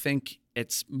 And I think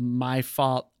it's my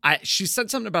fault. She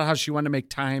said something about how she wanted to make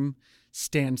time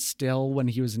stand still when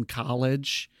he was in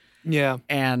college. Yeah.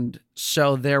 And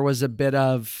so there was a bit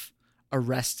of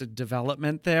arrested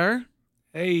development there.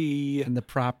 Hey. In the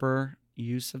proper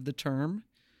use of the term.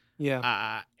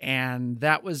 Yeah. And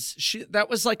that was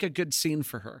like a good scene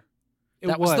for her.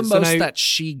 It was the most that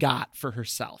she got for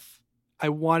herself. I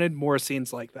wanted more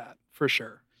scenes like that, for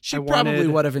sure. She probably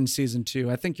would have in season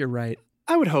 2. I think you're right.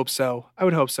 I would hope so.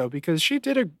 Because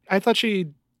I thought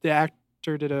the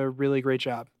actor did a really great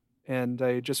job. And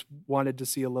I just wanted to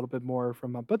see a little bit more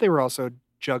from them. But they were also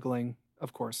juggling,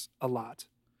 of course, a lot.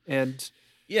 And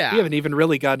yeah, we haven't even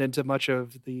really gotten into much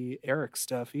of the Eric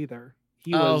stuff either.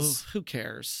 Who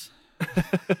cares?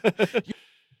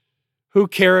 Who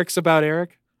cares about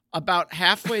Eric? About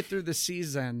halfway through the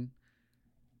season,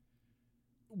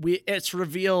 it's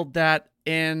revealed that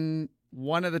in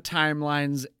one of the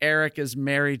timelines, Eric is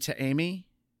married to Amy.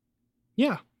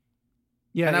 Yeah.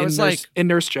 Yeah. And I was in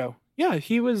Nurse Joe. Yeah,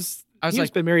 he's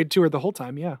been married to her the whole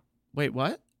time. Yeah. Wait,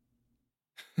 what?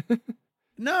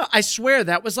 No, I swear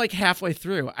that was like halfway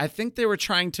through. I think they were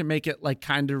trying to make it like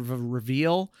kind of a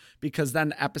reveal, because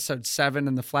then episode 7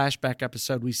 in the flashback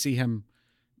episode, we see him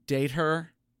date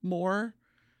her more.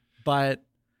 But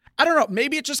I don't know.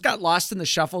 Maybe it just got lost in the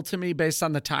shuffle to me based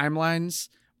on the timelines,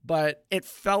 but it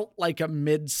felt like a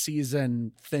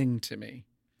mid-season thing to me.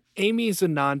 Amy's a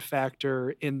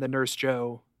non-factor in the Nurse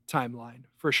Joe timeline,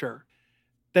 for sure.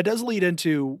 That does lead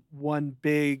into one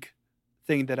big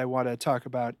thing that I want to talk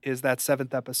about, is that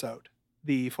 7th episode,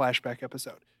 the flashback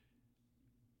episode.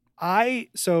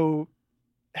 So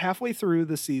halfway through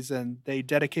the season, they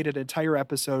dedicated an entire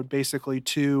episode basically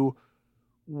to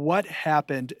what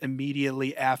happened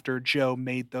immediately after Joe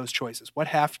made those choices. What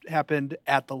happened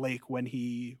at the lake when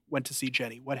he went to see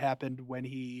Jenny? What happened when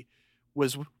he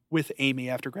was with Amy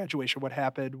after graduation? What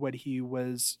happened when he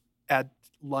was at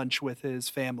lunch with his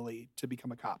family to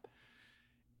become a cop?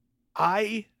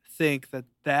 I think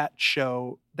that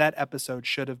episode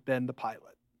should have been the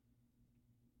pilot.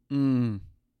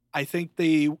 I think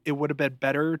it would have been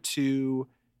better to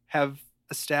have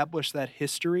established that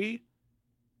history,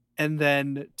 and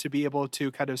then to be able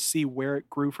to kind of see where it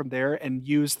grew from there, and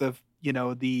use the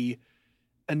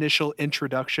initial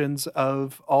introductions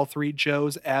of all 3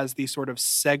 Joes as the sort of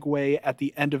segue at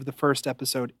the end of the first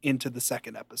episode into the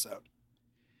second episode.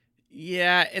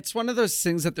 Yeah, it's one of those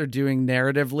things that they're doing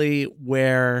narratively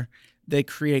where they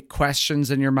create questions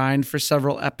in your mind for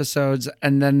several episodes,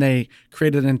 and then they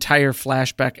create an entire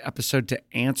flashback episode to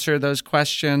answer those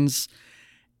questions.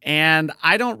 And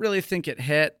I don't really think it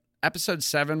hit. Episode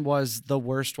 7 was the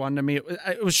worst one to me.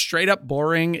 It was straight up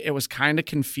boring. It was kind of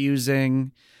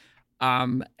confusing.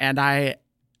 And I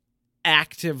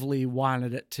actively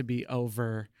wanted it to be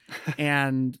over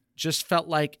and just felt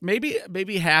like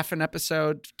maybe half an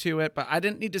episode to it, but I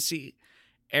didn't need to see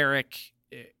Eric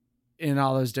in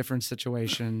all those different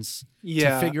situations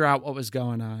to figure out what was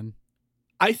going on.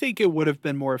 I think it would have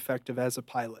been more effective as a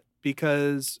pilot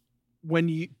because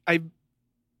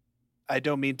I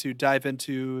don't mean to dive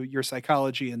into your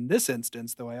psychology in this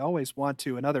instance, though I always want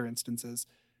to in other instances.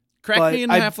 Crack me in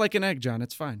half like an egg, John.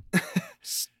 It's fine.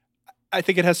 I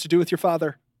think it has to do with your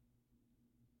father.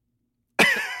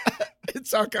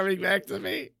 It's all coming back to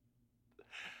me.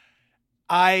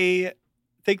 I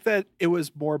think that it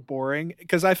was more boring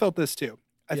because I felt this too.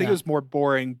 I think it was more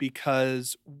boring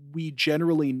because we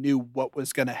generally knew what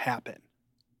was going to happen.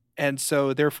 And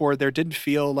so therefore there didn't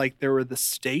feel like there were the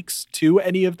stakes to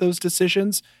any of those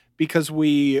decisions because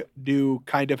we knew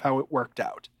kind of how it worked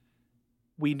out.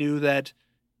 We knew that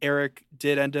Eric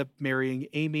did end up marrying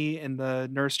Amy in the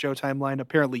Nurse Joe timeline.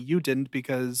 Apparently you didn't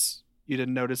because you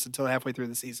didn't notice until halfway through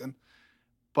the season.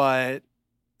 But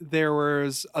there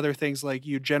was other things like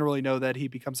you generally know that he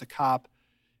becomes a cop.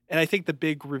 And I think the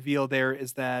big reveal there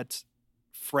is that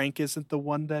Frank isn't the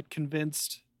one that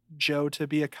convinced Joe to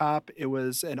be a cop. It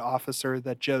was an officer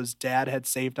that Joe's dad had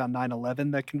saved on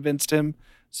 9/11 that convinced him.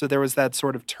 So there was that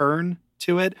sort of turn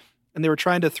to it. And they were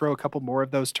trying to throw a couple more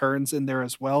of those turns in there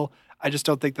as well. I just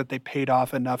don't think that they paid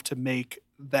off enough to make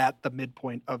that the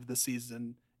midpoint of the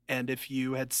season. And if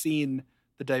you had seen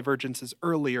the divergences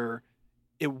earlier,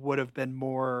 it would have been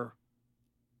more,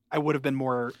 I would have been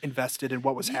more invested in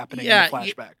what was happening in the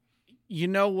flashback. You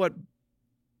know what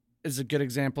is a good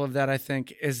example of that, I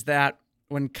think, is that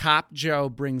when Cop Joe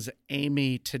brings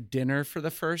Amy to dinner for the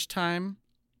first time,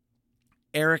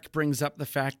 Eric brings up the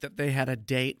fact that they had a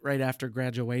date right after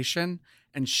graduation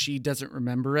and she doesn't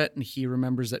remember it and he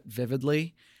remembers it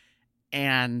vividly.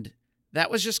 And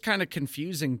that was just kind of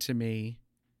confusing to me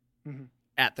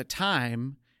at the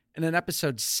time. And in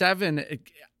episode 7,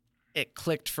 it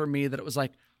clicked for me that it was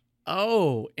like,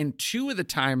 oh, in 2 of the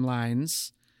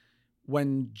timelines,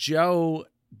 when Joe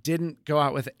didn't go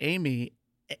out with Amy,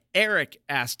 Eric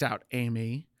asked out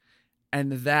Amy,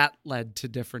 and that led to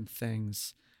different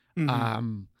things. I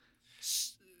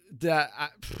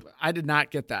did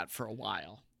not get that for a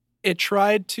while. It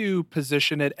tried to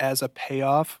position it as a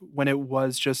payoff when it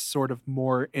was just sort of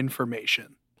more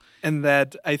information. And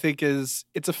that I think it's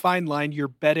a fine line. You're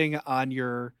betting on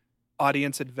your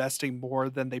audience investing more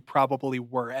than they probably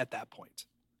were at that point.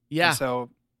 Yeah. And so,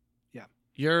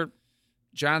 yeah.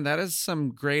 John, that is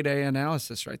some grade A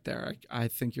analysis right there. I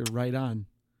think you're right on.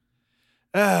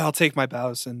 I'll take my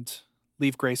bows and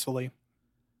leave gracefully.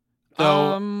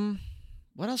 So,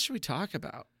 what else should we talk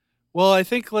about? Well, I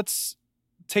think let's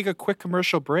take a quick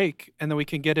commercial break and then we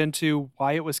can get into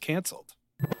why it was canceled.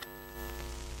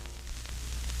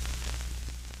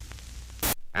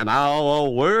 And now a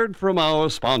word from our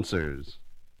sponsors.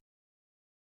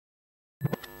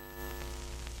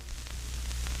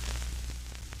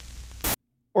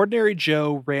 Ordinary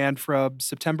Joe ran from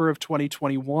September of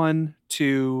 2021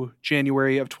 to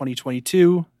January of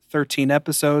 2022, 13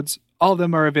 episodes. All of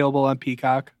them are available on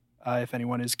Peacock, if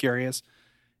anyone is curious.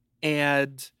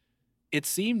 And it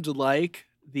seemed like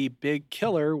the big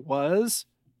killer was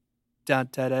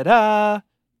low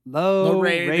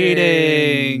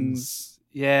ratings.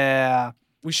 Yeah.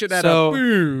 We should add a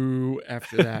boo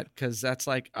after that because that's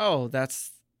like, oh,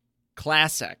 that's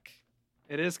classic.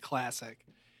 It is classic.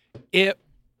 It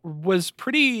was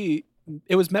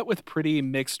met with pretty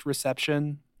mixed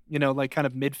reception, like kind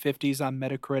of mid-50s on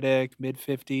Metacritic,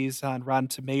 mid-50s on Rotten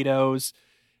Tomatoes.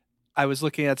 I was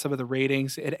looking at some of the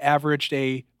ratings. It averaged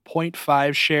a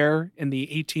 0.5 share in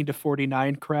the 18 to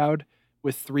 49 crowd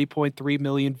with 3.3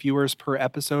 million viewers per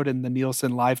episode in the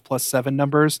Nielsen Live Plus 7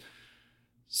 numbers.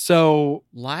 So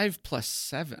Live Plus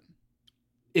 7.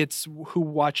 It's who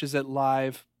watches it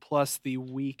live plus the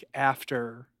week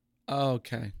after. Oh,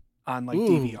 okay. On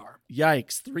DVR.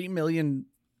 Yikes. 3 million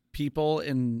people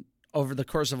over the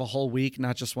course of a whole week,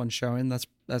 not just one showing.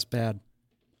 That's bad.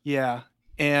 Yeah.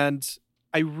 And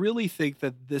I really think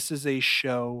that this is a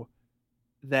show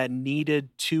that needed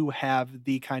to have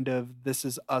the kind of This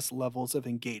Is Us levels of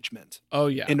engagement. Oh,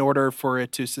 yeah. In order for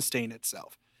it to sustain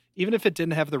itself. Even if it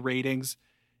didn't have the ratings,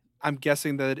 I'm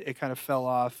guessing that it kind of fell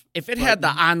off. If it But had the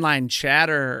online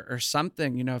chatter or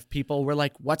something, if people were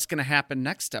like, what's going to happen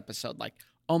next episode? Like,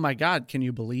 oh my God, can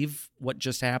you believe what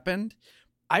just happened?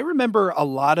 I remember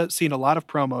seeing a lot of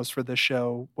promos for this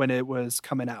show when it was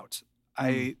coming out.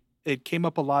 It came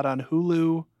up a lot on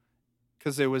Hulu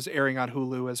because it was airing on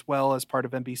Hulu as well as part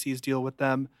of NBC's deal with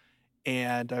them.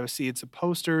 And I was seeing some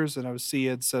posters and I was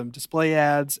seeing some display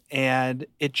ads, and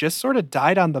it just sort of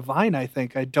died on the vine, I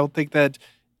think. I don't think that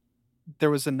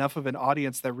there was enough of an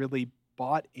audience that really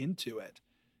bought into it.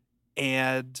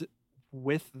 And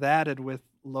with that and with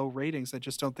low ratings, I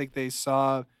just don't think they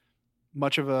saw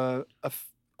much of a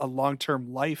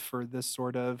long-term life for this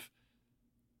sort of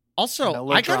Also,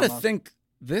 I gotta think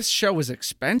this show was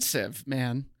expensive,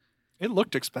 man. It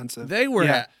looked expensive. There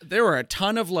were a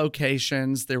ton of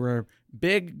locations. There were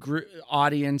big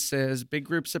audiences, big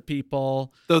groups of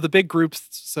people. Though the big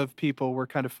groups of people were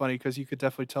kind of funny because you could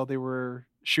definitely tell they were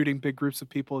shooting big groups of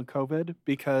people in COVID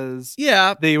because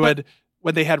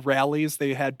when they had rallies,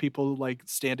 they had people like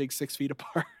standing 6 feet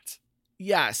apart.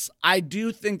 Yes, I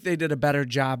do think they did a better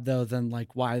job though than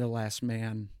like Why the Last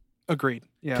Man. Agreed.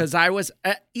 Yeah. Because I was,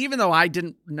 even though I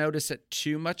didn't notice it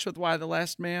too much with Why the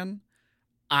Last Man,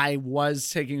 I was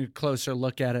taking a closer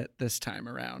look at it this time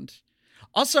around.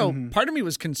 Also, part of me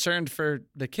was concerned for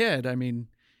the kid. I mean,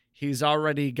 he's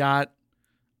already got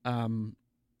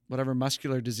whatever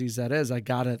muscular disease that is. I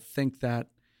got to think that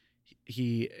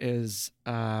he is,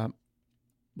 what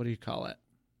do you call it?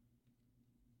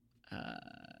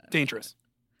 Dangerous.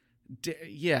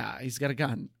 Yeah, he's got a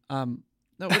gun.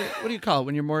 No, what do you call it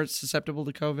when you're more susceptible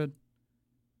to COVID?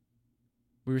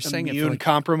 We were saying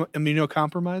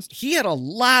immunocompromised. He had a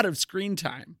lot of screen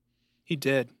time. He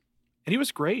did, and he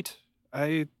was great.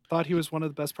 I thought he was one of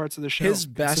the best parts of the show. His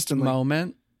best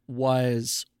moment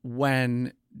was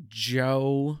when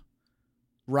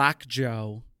Rock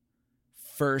Joe,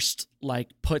 first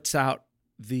puts out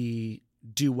the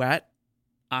duet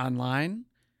online,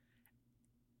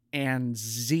 and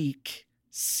Zeke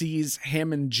sees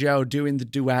him and Joe doing the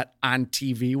duet on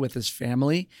TV with his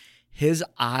family. His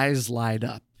eyes light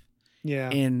up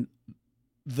in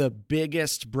the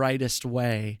biggest, brightest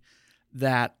way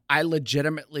that I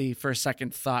legitimately, for a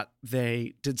second, thought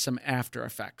they did some After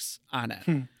Effects on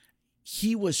it.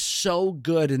 He was so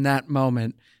good in that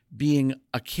moment, being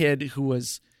a kid who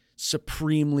was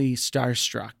supremely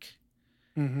starstruck.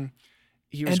 Mm-hmm.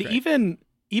 He was great.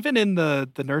 Even in the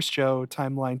Nurse Joe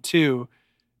timeline too,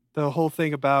 the whole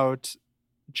thing about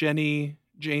Jenny,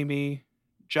 Jamie,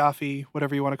 Jaffe,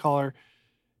 whatever you want to call her,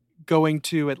 going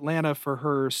to Atlanta for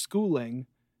her schooling,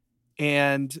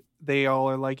 and they all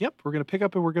are like, yep, we're going to pick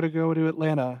up and we're going to go to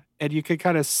Atlanta. And you could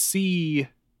kind of see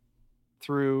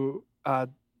through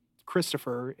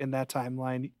Christopher in that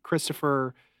timeline.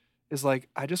 Christopher is like,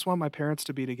 I just want my parents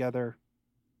to be together.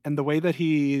 And the way that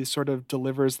he sort of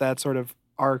delivers that sort of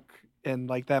arc and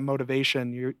like that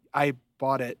motivation, I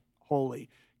bought it wholly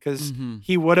because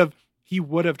he would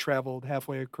have traveled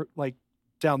halfway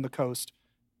down the coast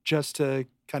just to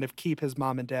kind of keep his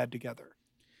mom and dad together.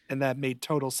 And that made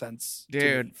total sense.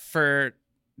 Dude, for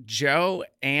Joe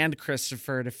and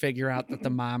Christopher to figure out that the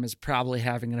mom is probably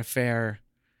having an affair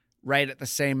right at the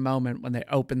same moment when they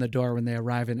open the door when they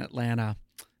arrive in Atlanta.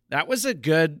 That was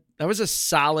a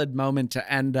solid moment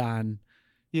to end on.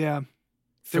 Yeah.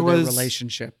 For their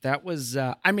relationship. That was,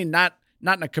 not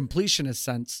in a completionist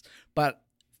sense, but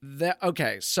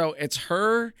so it's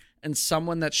her and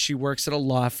someone that she works at a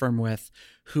law firm with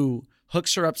who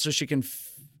hooks her up so she can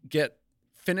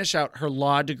finish out her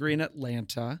law degree in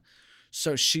Atlanta.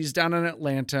 So she's down in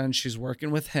Atlanta and she's working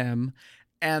with him,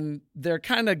 and they're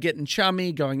kind of getting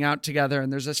chummy, going out together.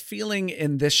 And there's this feeling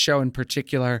in this show in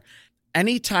particular,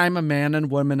 anytime a man and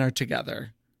woman are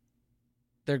together,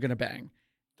 they're going to bang.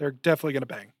 They're definitely going to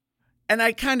bang. And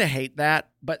I kind of hate that,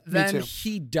 but then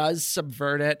he does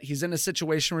subvert it. He's in a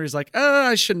situation where he's like,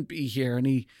 I shouldn't be here. And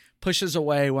he pushes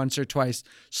away once or twice.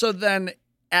 So then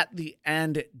at the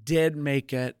end, it did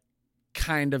make it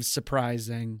kind of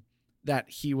surprising that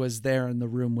he was there in the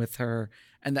room with her,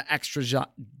 and the extra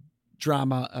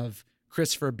drama of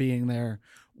Christopher being there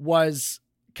was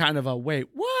kind of a wait,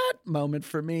 what moment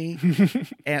for me.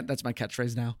 And that's my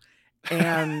catchphrase now.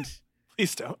 And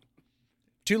please don't.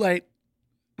 Too late.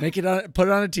 Put it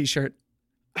on a t-shirt.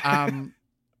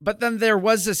 But then there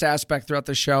was this aspect throughout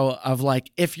the show of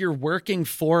like, if you're working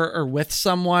for or with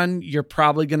someone, you're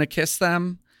probably going to kiss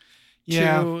them.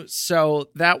 Yeah. Too. So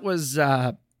that was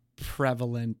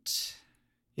prevalent.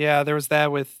 Yeah, there was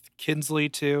that with Kinsley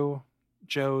too,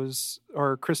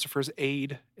 Christopher's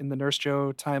aide in the Nurse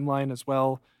Joe timeline as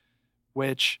well,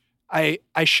 which I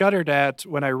shuddered at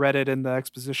when I read it in the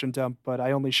exposition dump, but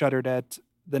I only shuddered at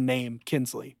the name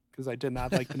Kinsley because I did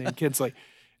not like the name Kinsley.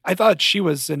 I thought she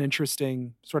was an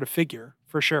interesting sort of figure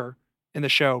for sure in the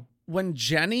show. When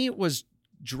Jenny was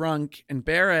drunk and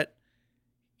Barrett,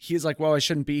 he's like, well, I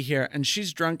shouldn't be here. And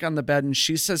she's drunk on the bed and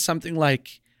she says something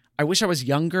like, I wish I was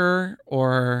younger,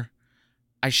 or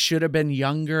I should have been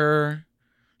younger,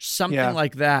 something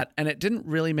like that. And it didn't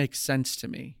really make sense to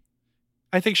me.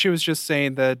 I think she was just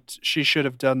saying that she should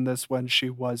have done this when she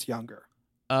was younger.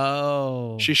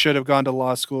 Oh. She should have gone to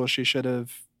law school. She should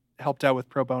have helped out with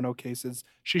pro bono cases.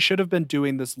 She should have been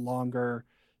doing this longer,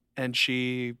 and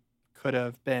she could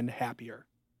have been happier,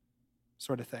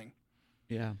 sort of thing.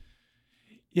 Yeah.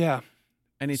 Yeah.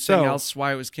 Anything else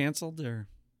why it was canceled, or?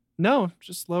 No,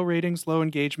 just low ratings, low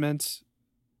engagement.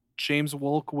 James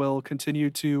Wolk will continue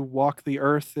to walk the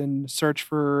earth in search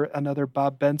for another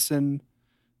Bob Benson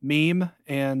meme,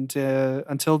 and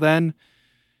until then,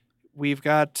 we've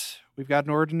got an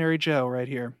ordinary Joe right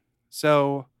here.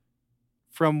 So,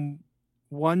 from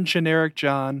one generic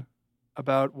John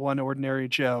about one ordinary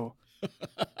Joe.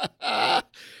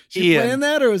 You playing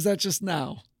that, or was that just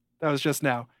now? That was just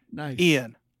now. Nice.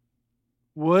 Ian,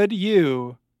 would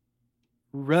you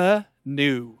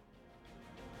renew?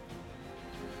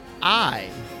 I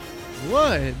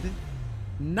would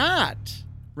not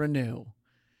renew,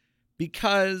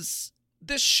 because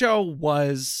this show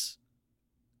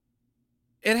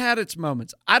it had its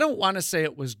moments. I don't want to say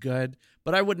it was good,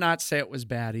 but I would not say it was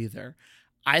bad either.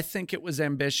 I think it was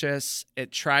ambitious.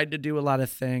 It tried to do a lot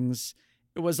of things.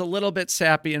 It was a little bit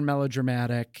sappy and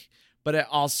melodramatic, but it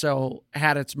also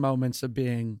had its moments of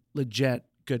being legit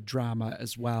good drama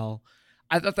as well.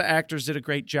 I thought the actors did a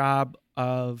great job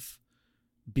of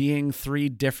being three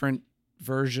different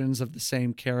versions of the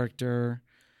same character.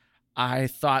 I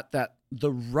thought that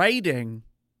the writing,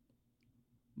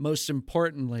 most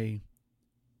importantly,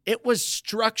 it was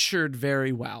structured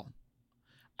very well.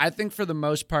 I think for the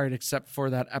most part, except for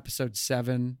that episode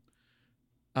 7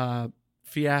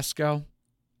 fiasco,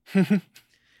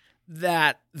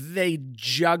 that they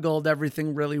juggled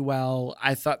everything really well.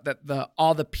 I thought that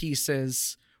all the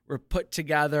pieces were put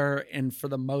together in, for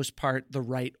the most part, the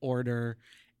right order,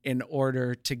 in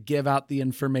order to give out the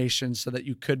information so that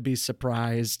you could be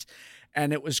surprised.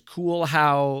 And it was cool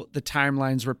how the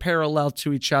timelines were parallel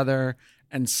to each other,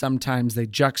 and sometimes they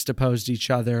juxtaposed each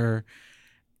other.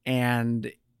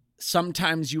 And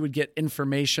sometimes you would get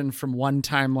information from one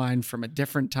timeline from a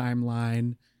different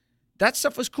timeline. That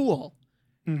stuff was cool.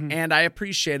 Mm-hmm. And I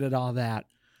appreciated all that.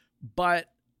 But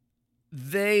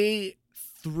they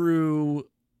threw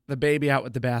the baby out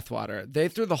with the bathwater. They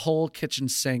threw the whole kitchen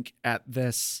sink at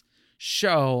this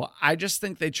show. I just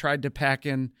think they tried to pack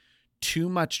in too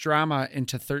much drama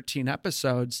into 13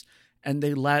 episodes, and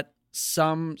they let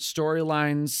some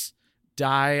storylines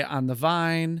die on the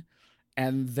vine,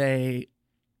 and they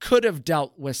could have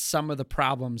dealt with some of the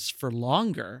problems for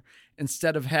longer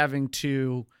instead of having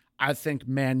to, I think,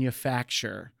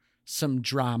 manufacture some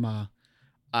drama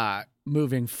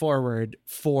moving forward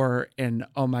for an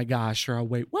oh my gosh or a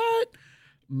wait what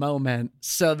moment,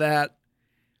 so that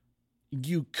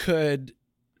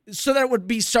it would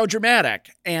be so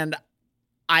dramatic. And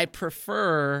I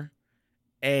prefer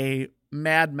a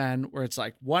Mad Men where it's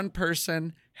like one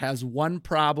person has one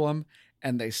problem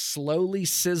and they slowly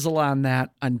sizzle on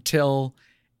that until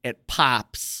it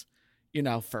pops,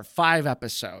 for 5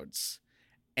 episodes,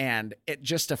 and it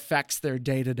just affects their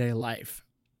day-to-day life.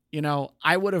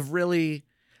 I would have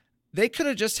they could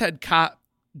have just had Cop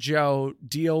Joe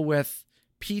deal with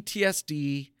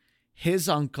PTSD, his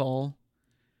uncle's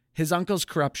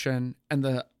corruption, and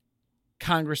the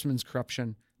congressman's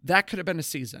corruption. That could have been a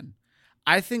season.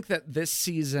 I think that this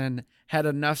season had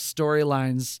enough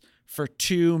storylines for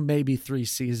 2, maybe 3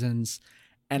 seasons.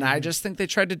 And I just think they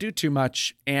tried to do too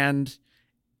much, and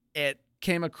it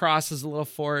came across as a little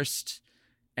forced,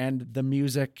 and the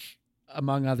music,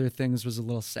 among other things, was a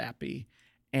little sappy.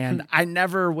 And I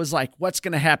never was like, what's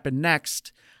going to happen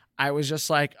next? I was just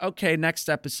like, okay, next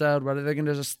episode, what are they going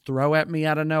to just throw at me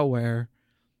out of nowhere?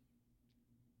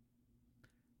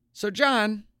 So,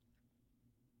 John,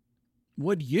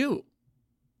 would you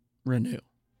renew?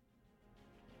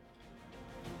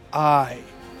 I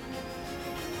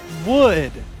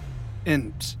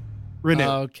wouldn't renew.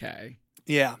 Okay.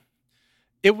 Yeah.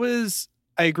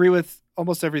 I agree with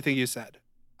almost everything you said.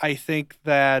 I think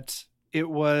that it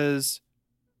was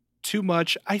too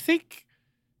much. I think,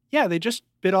 they just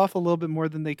bit off a little bit more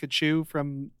than they could chew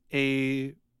from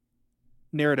a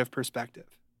narrative perspective,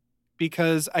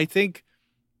 because I think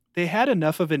they had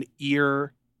enough of an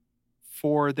ear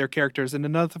for their characters and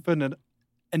enough of an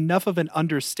enough of an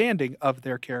understanding of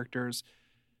their characters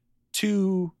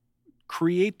to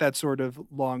create that sort of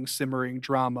long simmering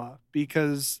drama,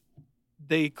 because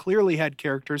they clearly had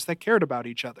characters that cared about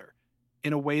each other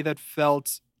in a way that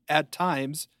felt at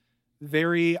times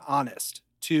very honest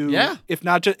to, if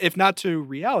not to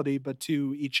reality, but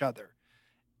to each other.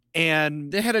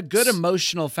 And they had a good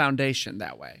emotional foundation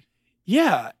that way.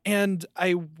 Yeah. And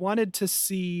I wanted to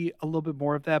see a little bit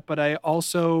more of that, but I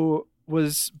also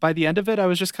was, by the end of it, I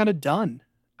was just kind of done.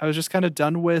 I was just kind of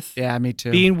done with me too.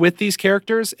 being with these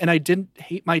characters, and I didn't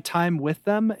hate my time with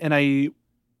them. And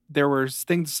there were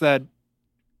things that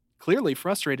clearly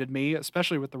frustrated me,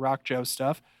 especially with the Rock Joe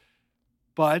stuff.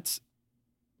 But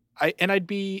I'd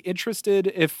be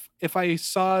interested if I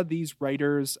saw these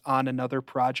writers on another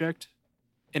project,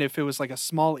 and if it was like a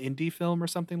small indie film or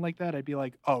something like that, I'd be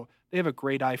like, oh, they have a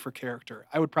great eye for character.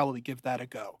 I would probably give that a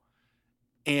go.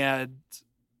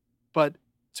 But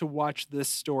to watch this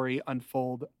story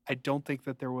unfold, I don't think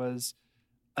that there was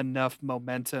enough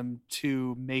momentum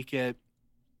to make it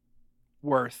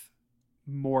worth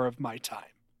more of my time.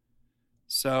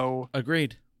 So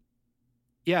agreed.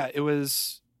 Yeah, it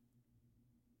was,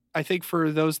 I think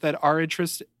for those that are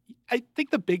interested, I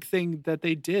think the big thing that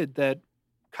they did that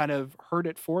kind of hurt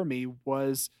it for me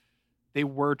was they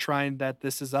were trying that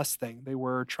This Is Us thing. They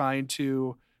were trying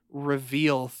to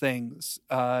reveal things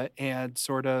and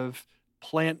sort of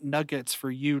plant nuggets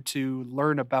for you to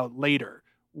learn about later,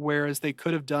 whereas they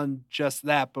could have done just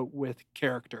that, but with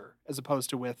character as opposed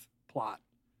to with plot.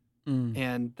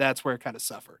 And that's where it kind of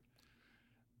suffered.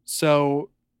 So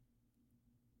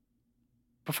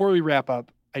before we wrap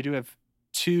up, I do have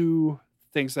two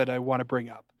things that I want to bring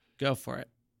up. Go for it.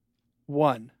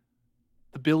 One,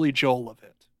 the Billy Joel of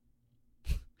it.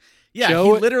 Yeah,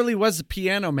 Joe, he literally was a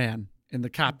piano man in the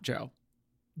Cop Joe.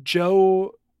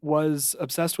 Joe was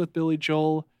obsessed with Billy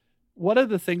Joel. One of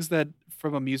the things that,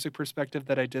 from a music perspective,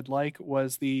 that I did like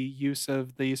was the use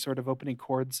of the sort of opening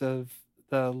chords of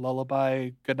the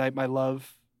lullaby "Goodnight, My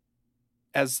Love"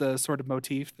 as a sort of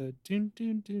motif. The dun,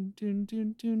 dun, dun, dun,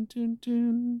 dun, dun, dun,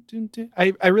 dun, dun, dun.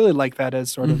 I really like that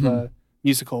as sort of a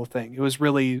musical thing. It was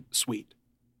really sweet.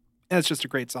 And it's just a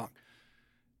great song.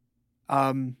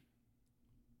 I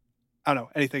don't know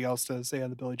anything else to say on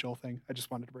the Billy Joel thing. I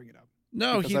just wanted to bring it up.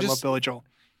 No, I love Billy Joel.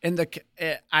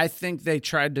 I think they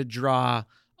tried to draw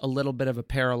a little bit of a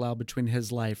parallel between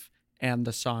his life and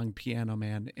the song "Piano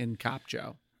Man" in Cop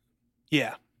Joe.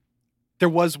 Yeah, there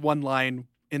was one line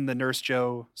in the Nurse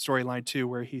Joe storyline too,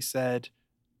 where he said,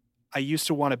 "I used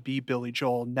to want to be Billy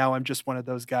Joel. Now I'm just one of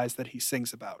those guys that he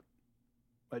sings about,"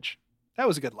 which that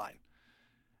was a good line.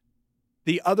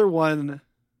 The other one,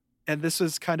 and this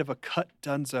is kind of a cut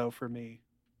dunzo for me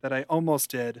that I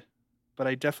almost did, but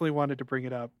I definitely wanted to bring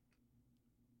it up.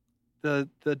 The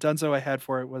dunzo I had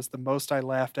for it was the most I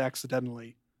laughed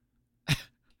accidentally.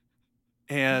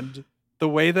 And the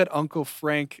way that Uncle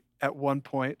Frank at one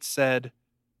point said,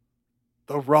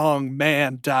 "The wrong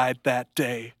man died that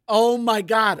day." Oh my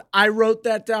God. I wrote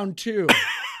that down too.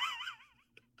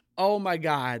 Oh my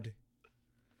God.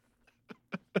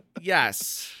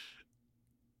 Yes.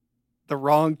 The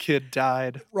wrong kid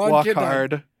died. Wrong Walk kid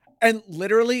hard. died. And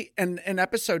literally in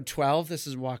episode 12, this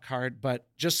is Walk Hard, but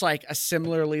just like a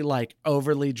similarly like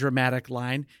overly dramatic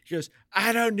line. He goes,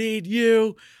 "I don't need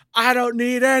you. I don't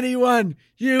need anyone.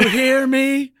 You hear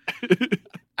me?"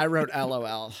 I wrote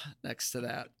LOL next to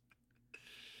that.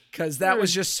 Because that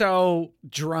was just so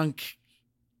drunk,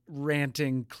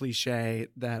 ranting cliche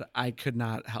that I could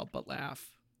not help but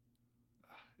laugh.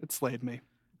 It slayed me.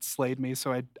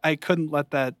 So I couldn't let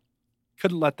that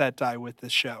die with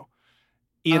this show.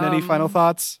 Ian, any final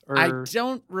thoughts? Or... I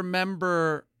don't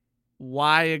remember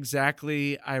why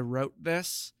exactly I wrote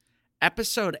this.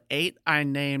 Episode 8, I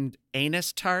named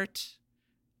Anus Tart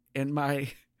in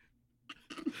my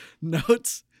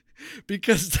notes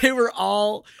because they were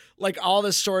all like, all the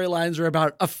storylines were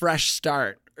about a fresh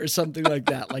start or something like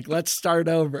that. Like, let's start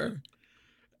over.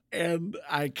 And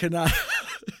I could not.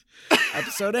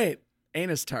 Episode 8,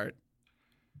 Anus Tart.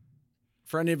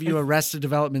 For any of you Arrested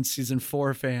Development Season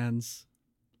 4 fans,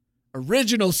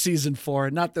 original Season 4,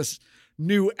 not this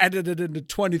new edited into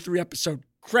 23 episode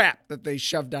crap that they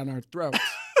shoved down our throats.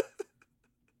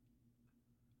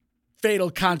 Fatal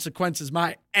Consequences,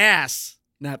 my ass,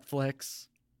 Netflix.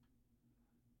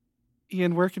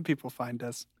 Ian, where can people find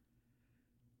us?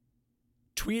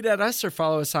 Tweet at us or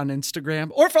follow us on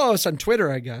Instagram or follow us on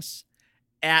Twitter, I guess,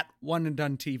 at One and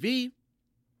Done TV.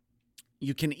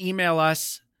 You can email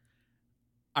us.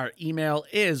 Our email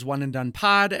is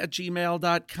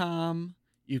oneanddonepod@gmail.com.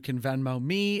 You can Venmo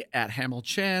me at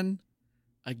Hamilchin.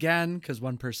 Again, because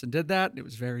one person did that. It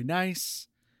was very nice.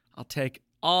 I'll take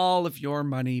all of your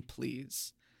money,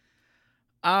 please.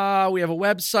 We have a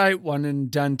website,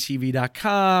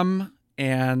 oneanddonetv.com,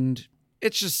 and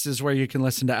it just is where you can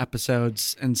listen to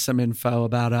episodes and some info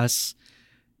about us.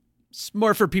 It's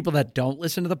more for people that don't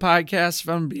listen to the podcast, if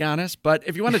I'm going to be honest. But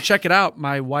if you want to check it out,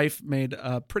 my wife made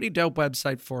a pretty dope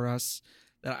website for us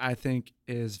that I think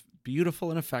is beautiful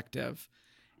and effective.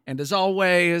 And as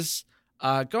always,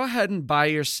 go ahead and buy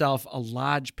yourself a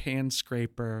Lodge pan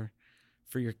scraper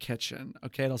for your kitchen.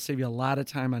 Okay, it'll save you a lot of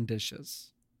time on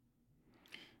dishes.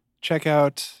 Check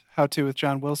out How To with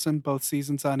John Wilson, both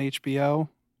seasons on HBO.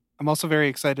 I'm also very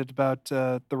excited about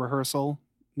The Rehearsal,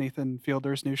 Nathan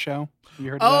Fielder's new show. Have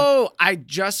you heard of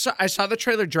that? I saw the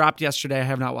trailer dropped yesterday. I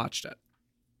have not watched it.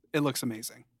 It looks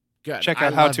amazing. Good. Check I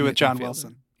out How love To with Nathan John Fielder.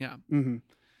 Wilson. Yeah. Mm-hmm.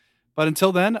 But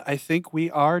until then, I think we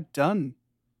are done.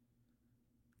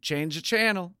 Change the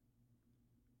channel.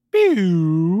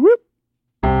 Pew.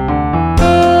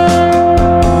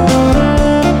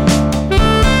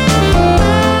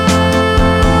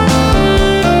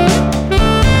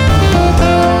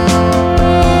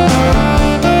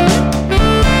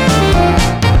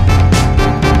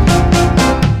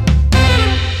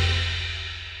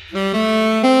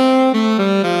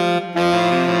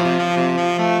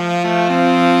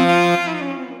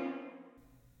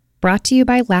 Brought to you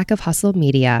by Lack of Hustle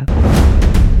Media.